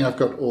not saying I've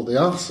got all the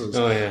answers,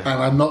 and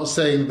I'm not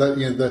saying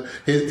that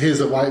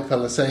here's a white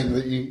fella saying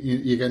that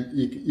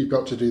you've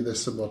got to do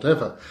this and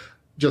whatever.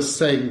 Just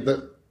saying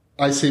that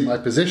I see my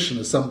position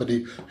as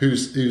somebody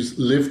who's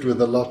lived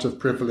with a lot of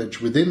privilege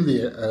within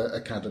the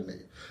academy,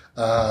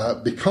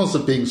 because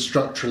of being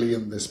structurally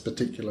in this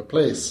particular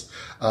place,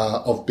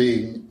 of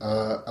being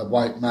a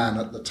white man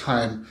at the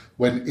time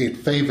when it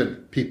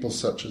favoured people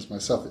such as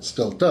myself. It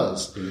still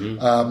does.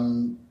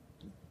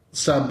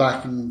 Stand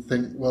back and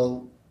think,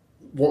 well,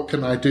 what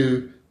can I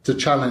do to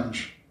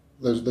challenge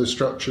those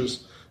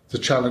structures, to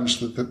challenge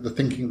the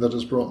thinking that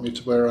has brought me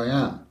to where I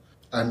am,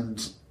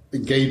 and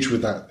engage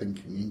with that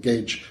thinking,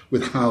 engage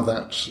with how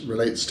that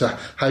relates to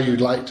how you'd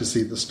like to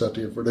see the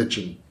study of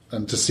religion,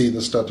 and to see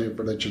the study of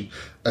religion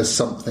as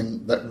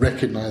something that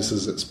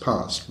recognises its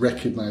past,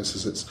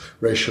 recognises its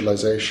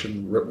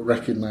racialisation,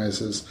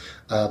 recognises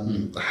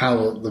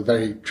how the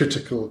very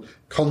critical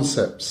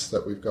concepts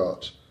that we've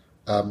got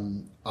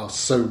are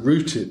so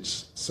rooted,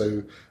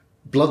 so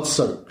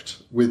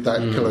blood-soaked with that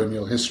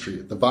colonial history,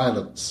 the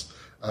violence,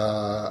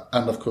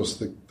 and of course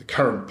the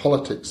current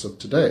politics of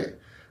today.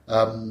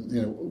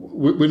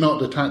 We're not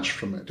detached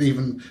from it,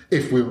 even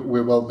if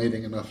we're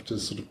well-meaning enough to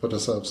sort of put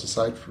ourselves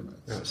aside from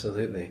it.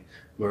 Absolutely.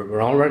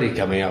 We're already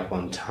coming up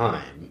on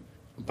time,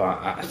 but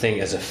I think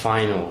as a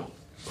final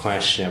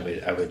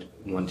question, I would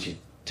want you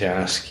to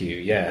ask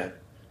you,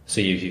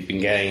 so you've been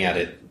getting at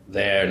it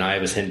there, and I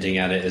was hinting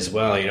at it as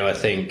well. I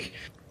think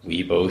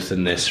we both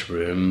in this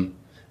room,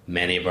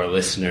 many of our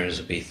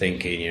listeners will be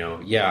thinking,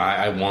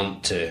 I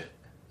want to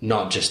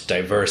not just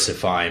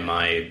diversify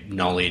my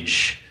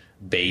knowledge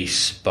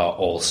base, but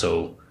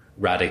also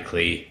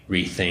radically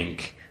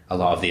rethink a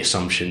lot of the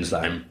assumptions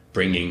that I'm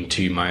bringing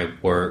to my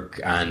work,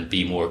 and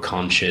be more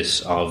conscious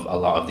of a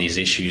lot of these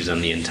issues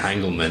and the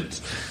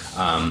entanglement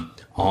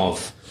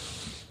of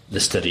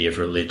the study of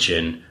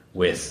religion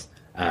with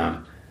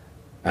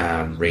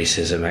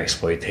racism,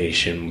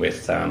 exploitation,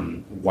 with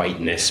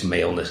whiteness,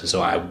 maleness, and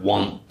so I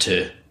want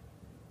to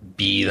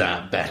be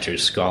that better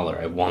scholar.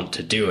 I want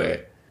to do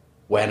it.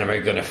 When am I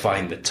going to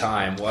find the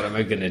time? What am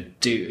I going to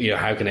do?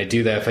 How can I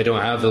do that if I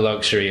don't have the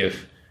luxury of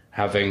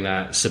having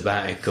that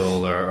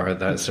sabbatical or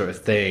that sort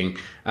of thing?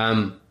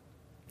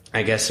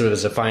 I guess sort of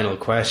as a final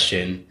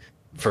question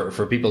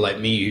for people like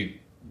me who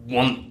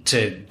want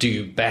to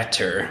do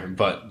better,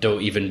 but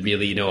don't even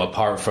really know,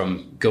 apart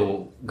from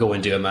go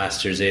and do a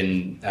master's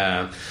in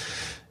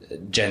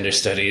gender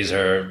studies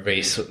or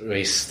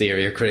race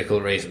theory or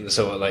critical race, and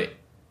so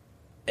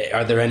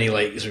are there any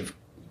sort of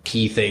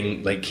key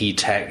thing, key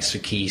texts or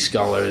key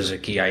scholars or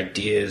key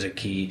ideas or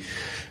key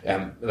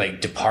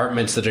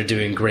departments that are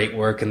doing great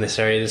work in this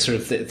area? There's sort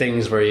of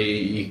things where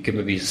you can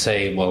maybe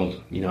say, well,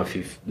 if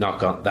you've not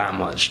got that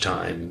much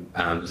time,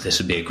 this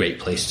would be a great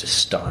place to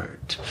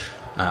start.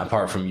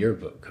 Apart from your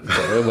book,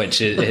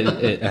 which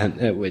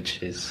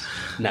is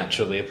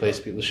naturally a place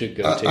people should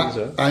go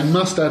to. I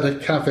must add a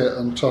caveat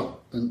on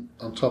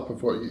top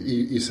of what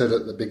you said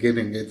at the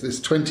beginning. It's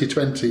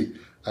 2020.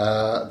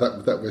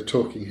 That we're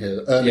talking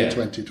here, early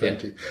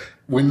 2020. Yeah.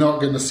 We're not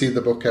going to see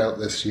the book out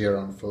this year,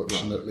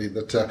 unfortunately.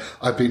 That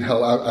I've been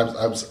held.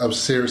 I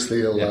was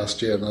seriously ill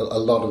last year, and a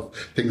lot of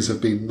things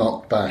have been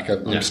knocked back.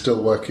 I'm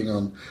still working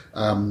on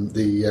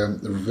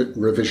the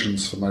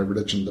revisions for my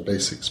Religion: The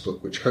Basics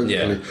book, which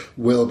hopefully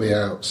will be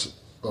out,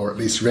 or at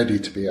least ready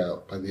to be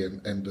out by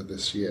the end of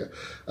this year.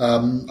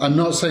 I'm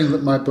not saying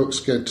that my book's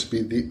going to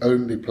be the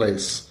only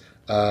place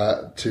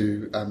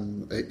to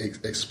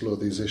explore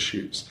these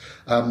issues.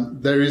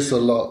 There is a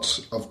lot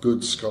of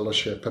good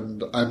scholarship,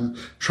 and I'm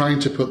trying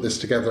to put this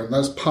together, and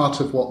that's part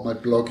of what my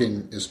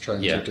blogging is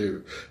trying to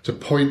do, to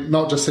point,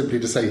 not just simply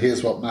to say,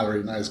 here's what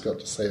Malory Nye's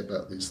got to say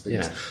about these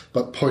things,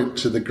 but point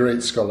to the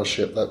great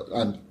scholarship that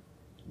I'm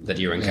that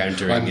you're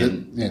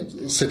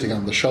encountering. Sitting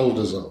on the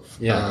shoulders of,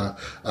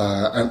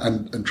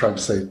 and trying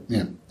to say,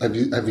 have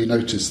you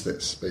noticed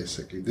this?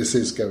 Basically, this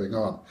is going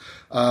on.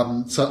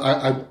 So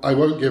I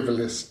won't give a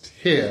list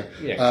here,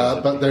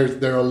 but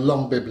there are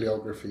long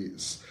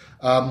bibliographies.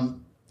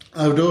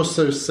 I would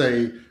also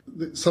say,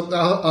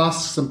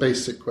 ask some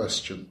basic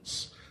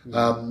questions.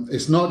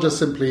 It's not just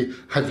simply,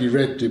 have you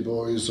read Du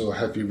Bois, or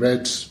have you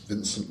read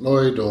Vincent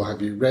Lloyd, or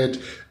have you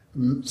read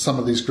some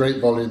of these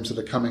great volumes that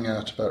are coming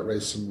out about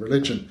race and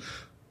religion?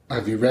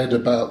 Have you read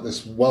about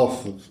this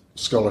wealth of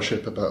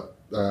scholarship about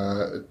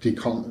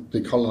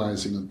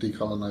decolonizing and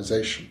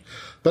decolonization?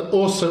 But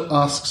also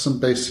ask some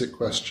basic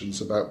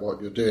questions about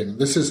what you're doing. And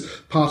this is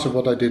part of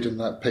what I did in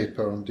that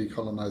paper on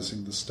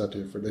decolonizing the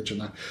study of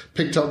religion. I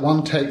picked up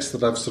one text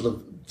that I've sort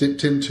of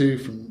dipped into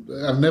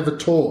I've never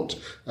taught,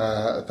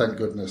 thank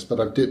goodness, but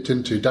I've dipped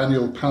into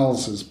Daniel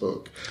Powell's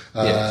book,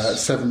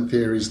 7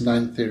 Theories,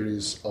 9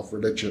 Theories of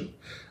Religion.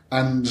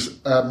 And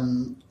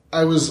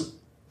I was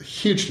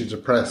hugely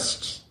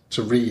depressed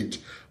to read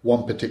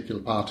one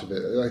particular part of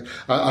it.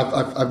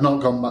 I've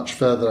not gone much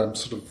further. I'm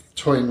sort of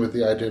toying with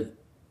the idea of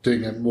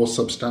doing a more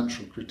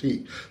substantial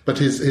critique. But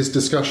his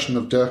discussion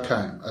of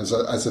Durkheim as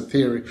a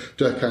theory,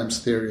 Durkheim's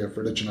theory of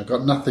religion, I've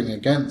got nothing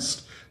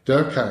against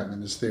Durkheim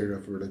and his theory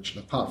of religion,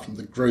 apart from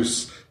the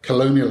gross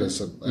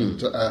colonialism and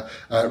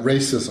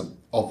racism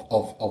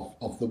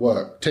of the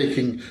work,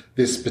 taking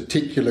this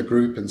particular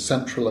group in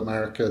Central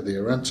America, the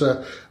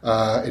Arenta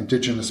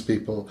indigenous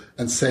people,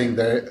 and saying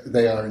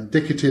they are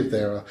indicative,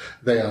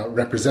 they are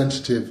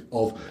representative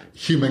of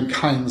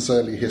humankind's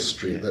early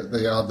history, that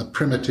they are the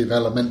primitive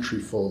elementary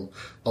form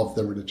of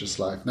the religious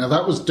life. Now,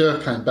 that was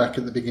Durkheim back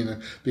at the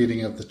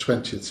beginning of the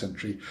 20th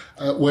century,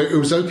 where it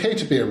was okay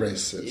to be a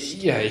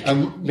racist. Yeah, he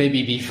can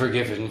maybe be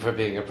forgiven for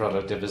being a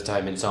product of his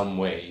time in some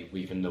way,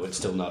 even though it's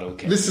still not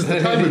okay. This is the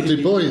time of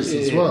Du Bois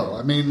as well.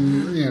 I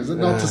mean,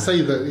 not to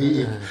say that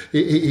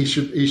he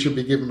should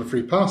be given a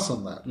free pass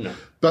on that. No.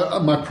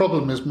 But my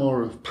problem is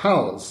more of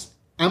Powell's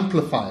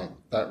amplifying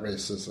that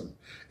racism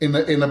in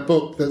a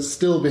book that's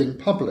still being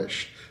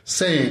published,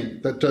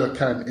 saying that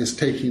Durkheim is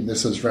taking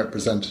this as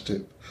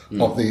representative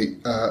of the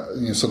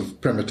sort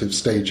of primitive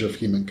stage of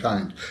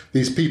humankind.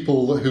 These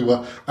people who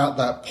were at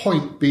that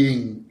point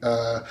being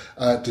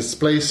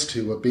displaced,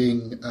 who were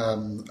being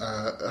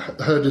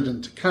herded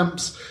into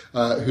camps,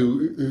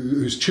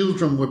 whose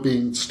children were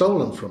being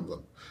stolen from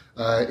them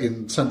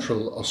in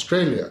Central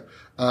Australia,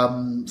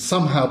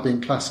 somehow being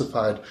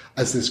classified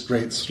as this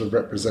great sort of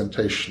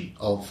representation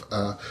of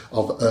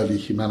early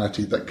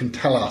humanity that can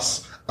tell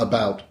us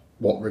about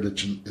what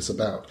religion is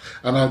about.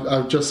 And I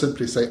would just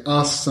simply say,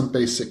 ask some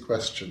basic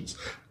questions.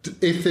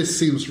 If this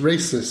seems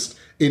racist,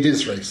 it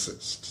is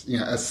racist.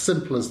 As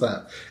simple as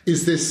that.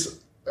 Is this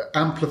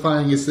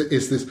amplifying? Is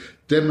this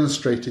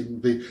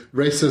demonstrating the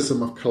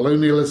racism of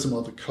colonialism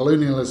or the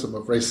colonialism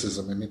of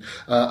racism? I mean,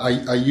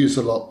 I use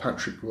a lot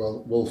Patrick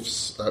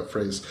Wolf's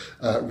phrase,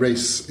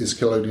 race is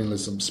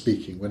colonialism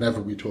speaking.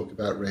 Whenever we talk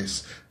about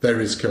race, there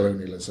is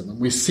colonialism. And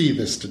we see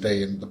this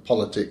today in the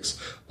politics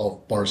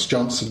of Boris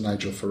Johnson,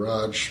 Nigel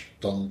Farage,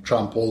 Donald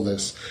Trump, all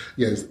this.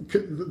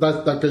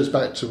 That goes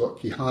back to what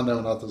Quijano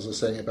and others are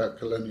saying about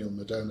colonial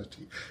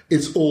modernity.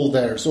 It's all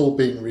there. It's all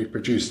being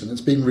reproduced, and it's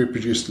being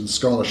reproduced in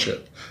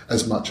scholarship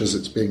as much as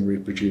it's being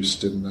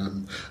reproduced in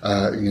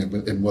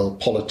world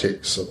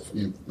politics of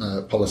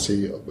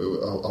policy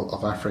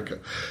of Africa.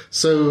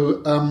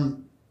 So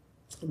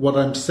what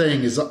I'm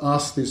saying is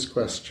ask these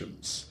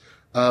questions,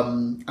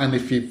 and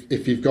if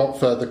you've got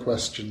further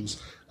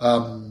questions.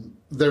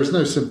 There's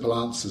no simple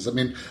answers. I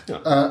mean,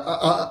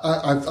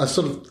 I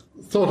sort of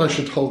thought I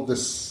should hold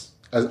this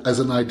as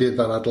an idea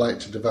that I'd like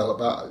to develop.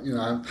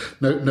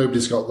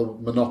 Nobody's got the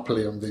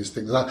monopoly on these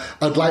things.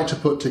 I'd like to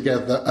put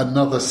together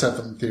another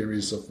 7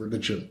 theories of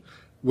religion,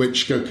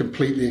 which go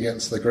completely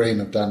against the grain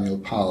of Daniel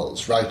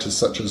Powell's, writers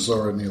such as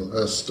Zora Neale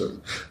Hurston,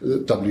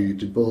 W.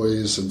 Du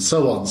Bois, and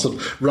so on. So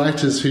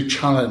writers who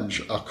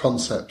challenge our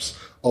concepts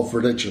of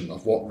religion,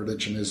 of what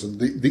religion is, and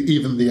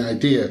even the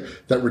idea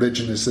that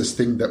religion is this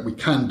thing that we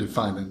can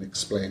define and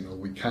explain, or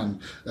we can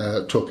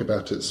talk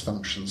about its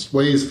functions,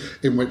 ways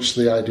in which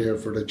the idea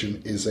of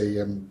religion is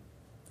a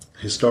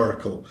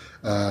historical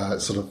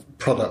sort of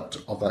product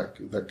of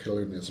that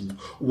colonialism,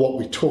 what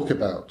we talk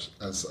about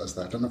as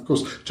that. And of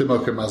course,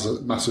 Tomoko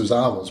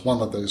Masuzawa was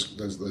one of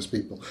those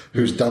people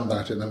who's done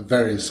that in a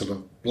very sort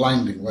of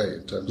blinding way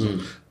in terms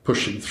of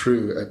pushing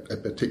through a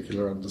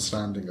particular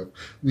understanding of,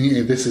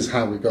 this is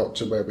how we got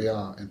to where we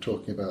are in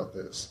talking about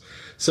this.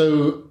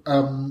 So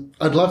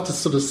I'd love to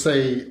sort of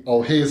say,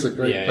 here's a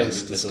great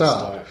place to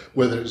start,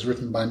 whether it's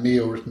written by me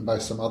or written by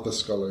some other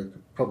scholar who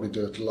could probably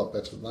do it a lot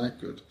better than I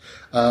could.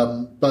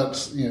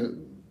 But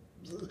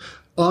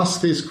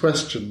ask these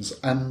questions,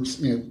 and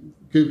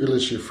Google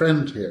is your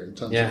friend here in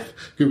terms of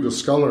Google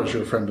Scholar is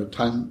your friend in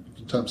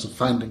terms of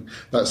finding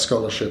that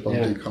scholarship on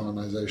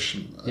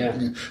decolonization.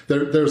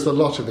 There's a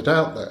lot of it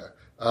out there.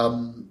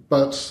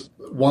 But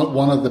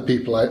one of the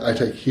people I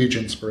take huge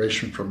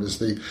inspiration from is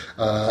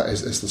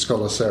the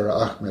scholar Sarah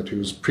Ahmed, who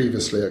was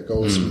previously at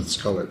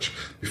Goldsmiths College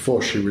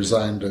before she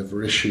resigned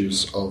over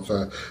issues of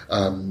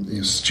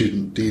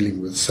student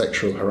dealing with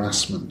sexual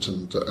harassment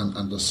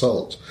and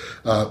assault,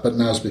 but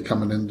now has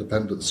become an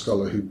independent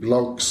scholar who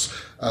blogs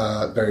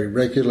very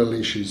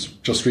regularly. She's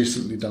just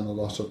recently done a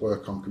lot of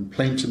work on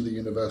complaint in the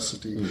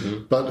university,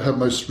 but her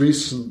most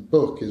recent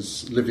book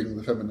is Living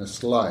the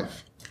Feminist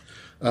Life,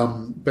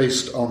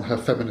 based on her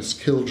feminist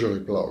Killjoy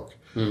blog,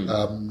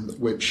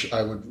 which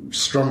I would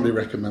strongly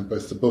recommend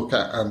both the book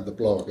and the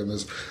blog. And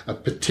there's a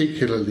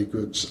particularly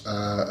good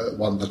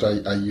one that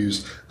I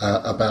use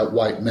about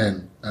white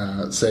men,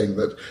 saying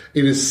that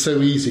it is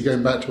so easy,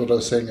 going back to what I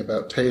was saying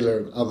about Taylor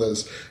and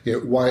others,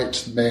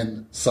 white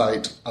men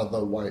cite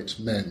other white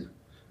men.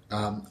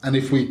 And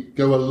if we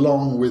go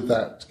along with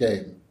that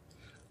game,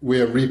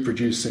 we're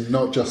reproducing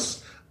not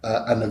just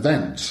an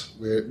event,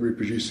 we're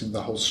reproducing the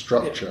whole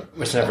structure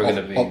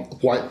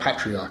of white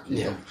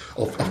patriarchy,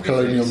 of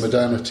colonial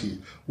modernity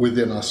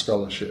within our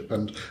scholarship.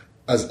 And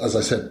as I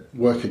said,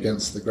 work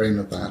against the grain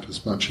of that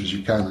as much as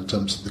you can in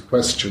terms of the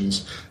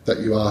questions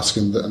that you ask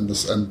and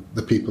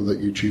the people that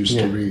you choose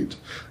to read.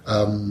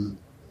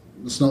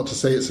 It's not to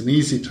say it's an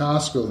easy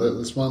task or that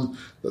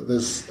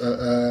there's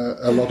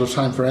a lot of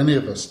time for any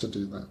of us to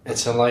do that.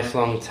 It's a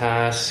lifelong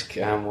task,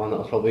 one that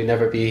will probably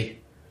never be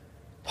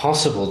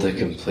possible to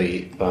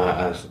complete,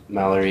 but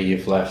Malory,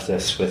 you've left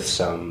us with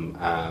some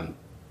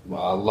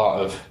a lot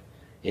of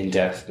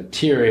in-depth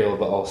material,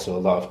 but also a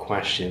lot of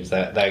questions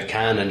that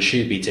can and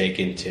should be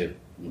taken to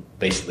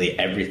basically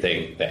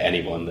everything that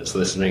anyone that's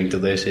listening to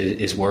this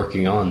is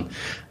working on.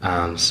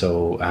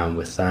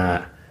 With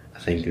that, I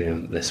think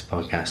this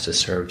podcast has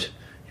served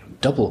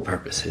double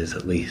purposes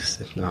at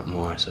least, if not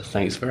more. So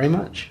thanks very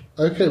much.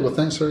 Okay, well,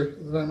 thanks very,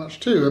 very much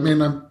too. I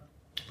mean,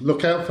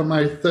 look out for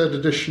my third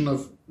edition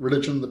of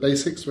Religion, the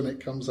Basics when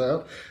it comes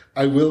out.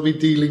 I will be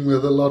dealing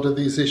with a lot of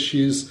these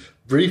issues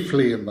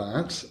briefly in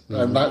that,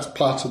 and that's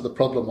part of the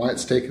problem why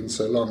it's taken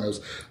so long. I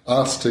was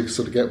asked to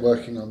sort of get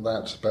working on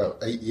that about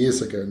 8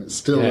 years ago, and it's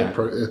still in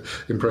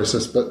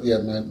process. But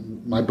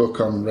my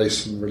book on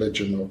race and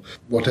religion, or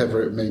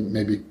whatever it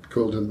may be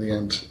called in the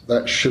end,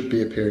 that should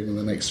be appearing in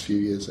the next few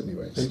years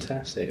anyways.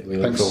 Fantastic. We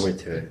look forward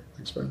to it.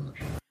 Thanks very much.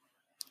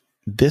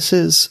 This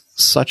is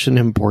such an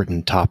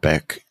important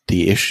topic,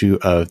 the issue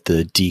of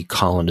the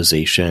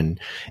decolonization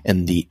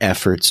and the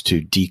efforts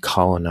to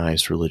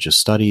decolonize religious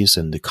studies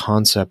and the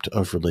concept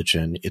of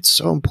religion. It's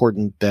so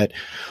important that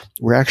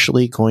we're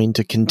actually going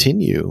to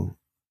continue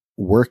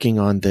working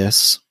on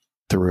this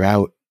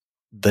throughout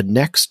the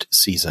next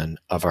season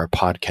of our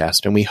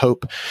podcast. And we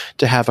hope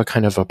to have a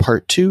kind of a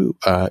part two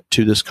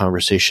to this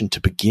conversation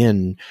to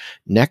begin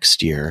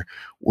next year.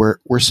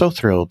 We're so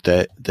thrilled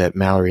that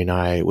Malory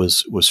Nye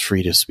was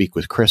free to speak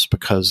with Chris,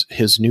 because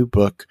his new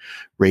book,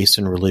 Race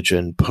and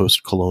Religion,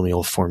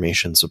 Post-Colonial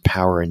Formations of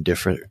Power and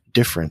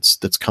Difference,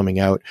 that's coming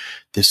out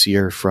this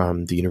year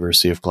from the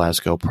University of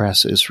Glasgow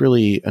Press, is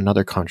really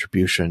another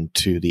contribution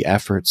to the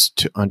efforts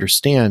to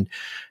understand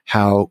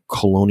how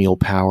colonial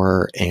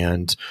power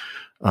and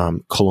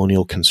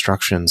colonial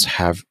constructions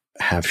have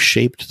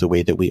shaped the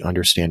way that we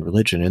understand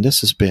religion. And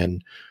this has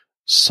been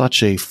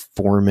such a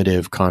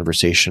formative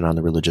conversation on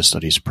the Religious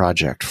Studies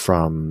Project,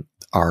 from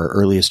our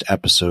earliest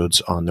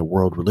episodes on the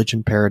world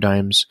religion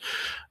paradigms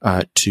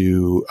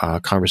to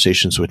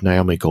conversations with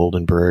Naomi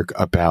Goldenberg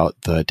about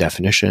the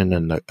definition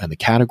and the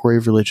category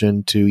of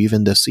religion, to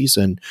even this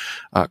season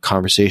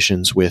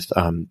conversations with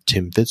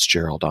Tim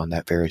Fitzgerald on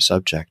that very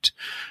subject.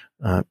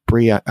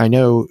 Bree, I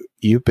know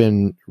you've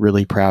been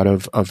really proud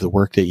of the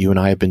work that you and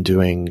I have been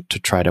doing to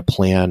try to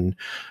plan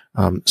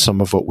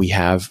some of what we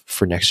have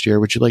for next year.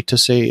 Would you like to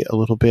say a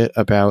little bit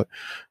about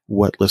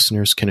what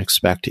listeners can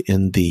expect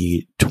in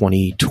the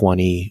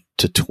 2020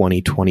 to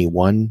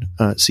 2021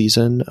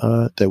 season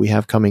that we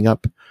have coming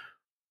up?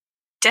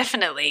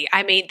 Definitely.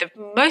 I mean, the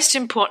most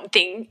important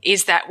thing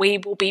is that we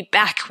will be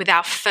back with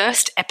our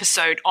first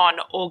episode on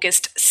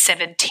August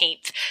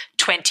 17th,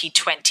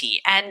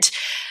 2020. And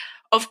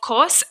of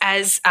course,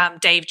 as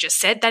Dave just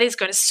said, that is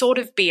going to sort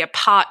of be a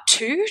part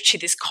two to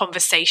this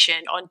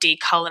conversation on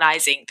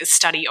decolonizing the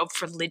study of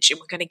religion.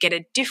 We're going to get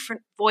a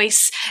different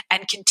voice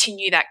and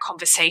continue that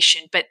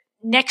conversation. But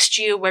next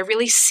year, we're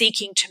really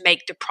seeking to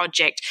make the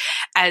project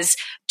as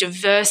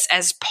diverse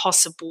as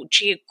possible,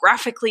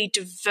 geographically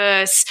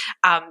diverse,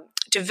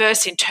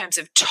 diverse in terms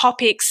of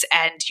topics,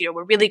 and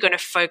we're really going to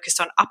focus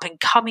on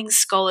up-and-coming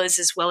scholars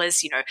as well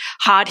as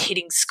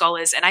hard-hitting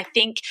scholars. And I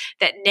think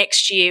that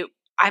next year,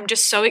 I'm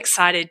just so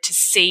excited to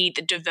see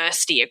the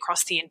diversity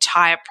across the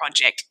entire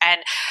project,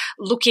 and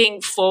looking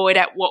forward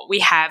at what we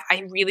have.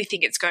 I really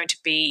think it's going to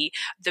be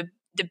the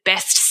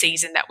best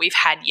season that we've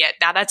had yet.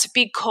 Now, that's a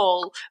big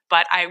call,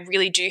 but I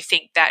really do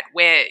think that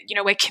we're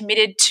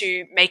committed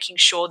to making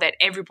sure that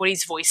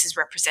everybody's voice is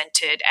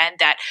represented, and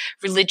that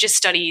religious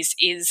studies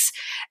is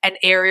an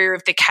area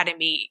of the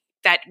academy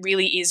that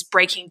really is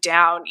breaking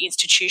down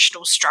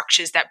institutional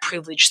structures that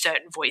privilege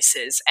certain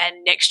voices.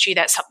 And next year,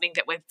 that's something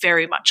that we're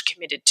very much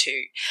committed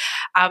to.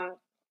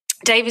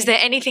 Dave, is there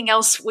anything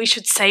else we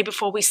should say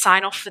before we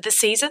sign off for the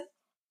season?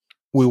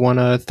 We want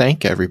to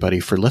thank everybody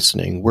for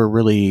listening. We're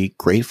really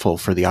grateful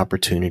for the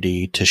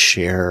opportunity to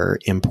share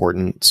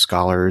important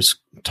scholars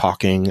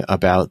talking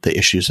about the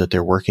issues that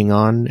they're working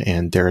on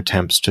and their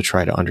attempts to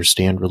try to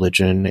understand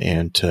religion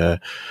and to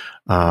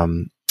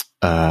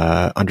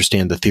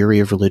understand the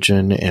theory of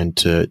religion and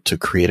to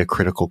create a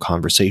critical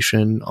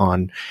conversation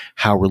on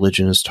how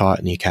religion is taught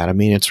in the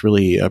academy. And it's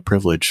really a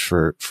privilege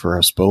for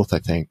us both, I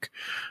think,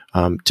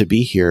 to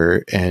be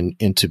here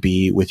and to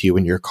be with you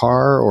in your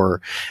car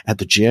or at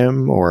the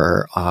gym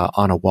or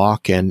on a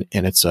walk. And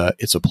it's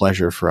a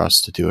pleasure for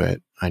us to do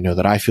it. I know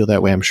that I feel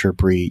that way. I'm sure,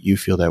 Bree, you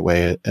feel that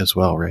way as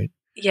well, right?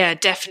 Yeah,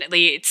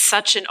 definitely. It's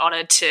such an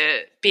honor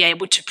to be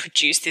able to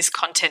produce this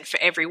content for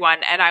everyone.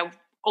 And I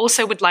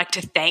also would like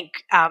to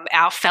thank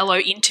our fellow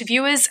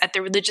interviewers at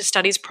the Religious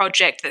Studies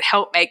Project that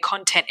help make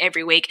content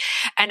every week.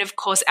 And of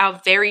course, our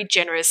very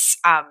generous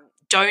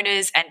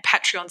donors and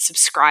Patreon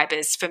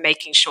subscribers for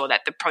making sure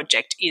that the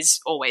project is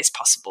always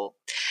possible.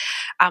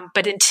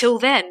 But until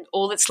then,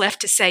 all that's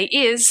left to say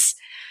is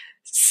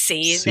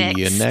see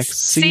you next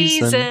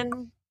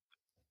season.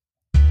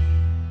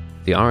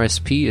 The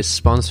RSP is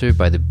sponsored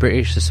by the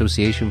British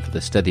Association for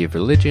the Study of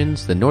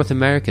Religions, the North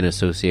American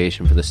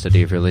Association for the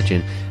Study of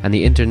Religion, and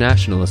the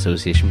International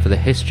Association for the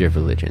History of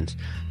Religions.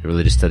 The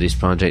Religious Studies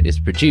Project is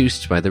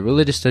produced by the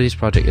Religious Studies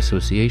Project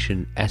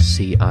Association,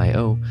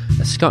 SCIO,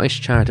 a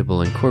Scottish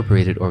charitable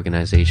incorporated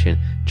organisation,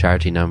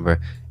 charity number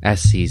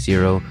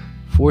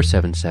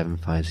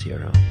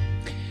SC047750.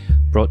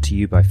 Brought to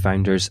you by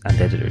founders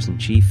and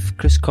editors-in-chief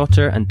Chris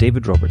Cotter and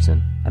David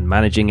Robertson, and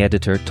managing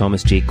editor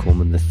Thomas J.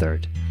 Coleman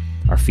III.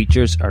 Our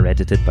features are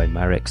edited by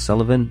Marek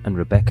Sullivan and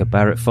Rebecca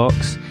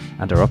Barrett-Fox,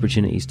 and our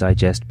Opportunities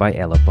Digest by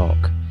Ella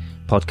Bach.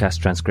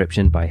 Podcast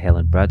transcription by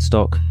Helen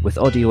Bradstock, with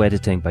audio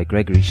editing by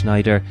Gregory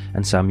Schneider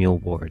and Samuel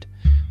Ward.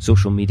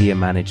 Social media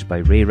managed by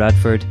Ray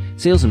Radford,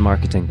 sales and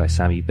marketing by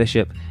Sammy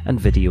Bishop, and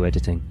video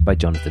editing by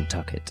Jonathan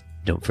Tuckett.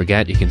 Don't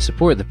forget you can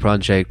support the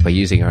project by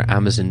using our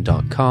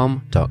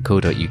amazon.com,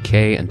 .co.uk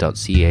and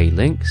 .ca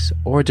links,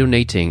 or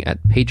donating at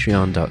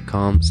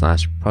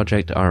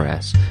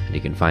patreon.com/projectrs. And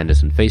you can find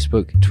us on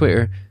Facebook,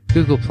 Twitter,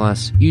 Google+,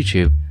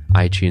 YouTube,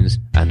 iTunes,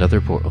 and other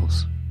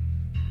portals.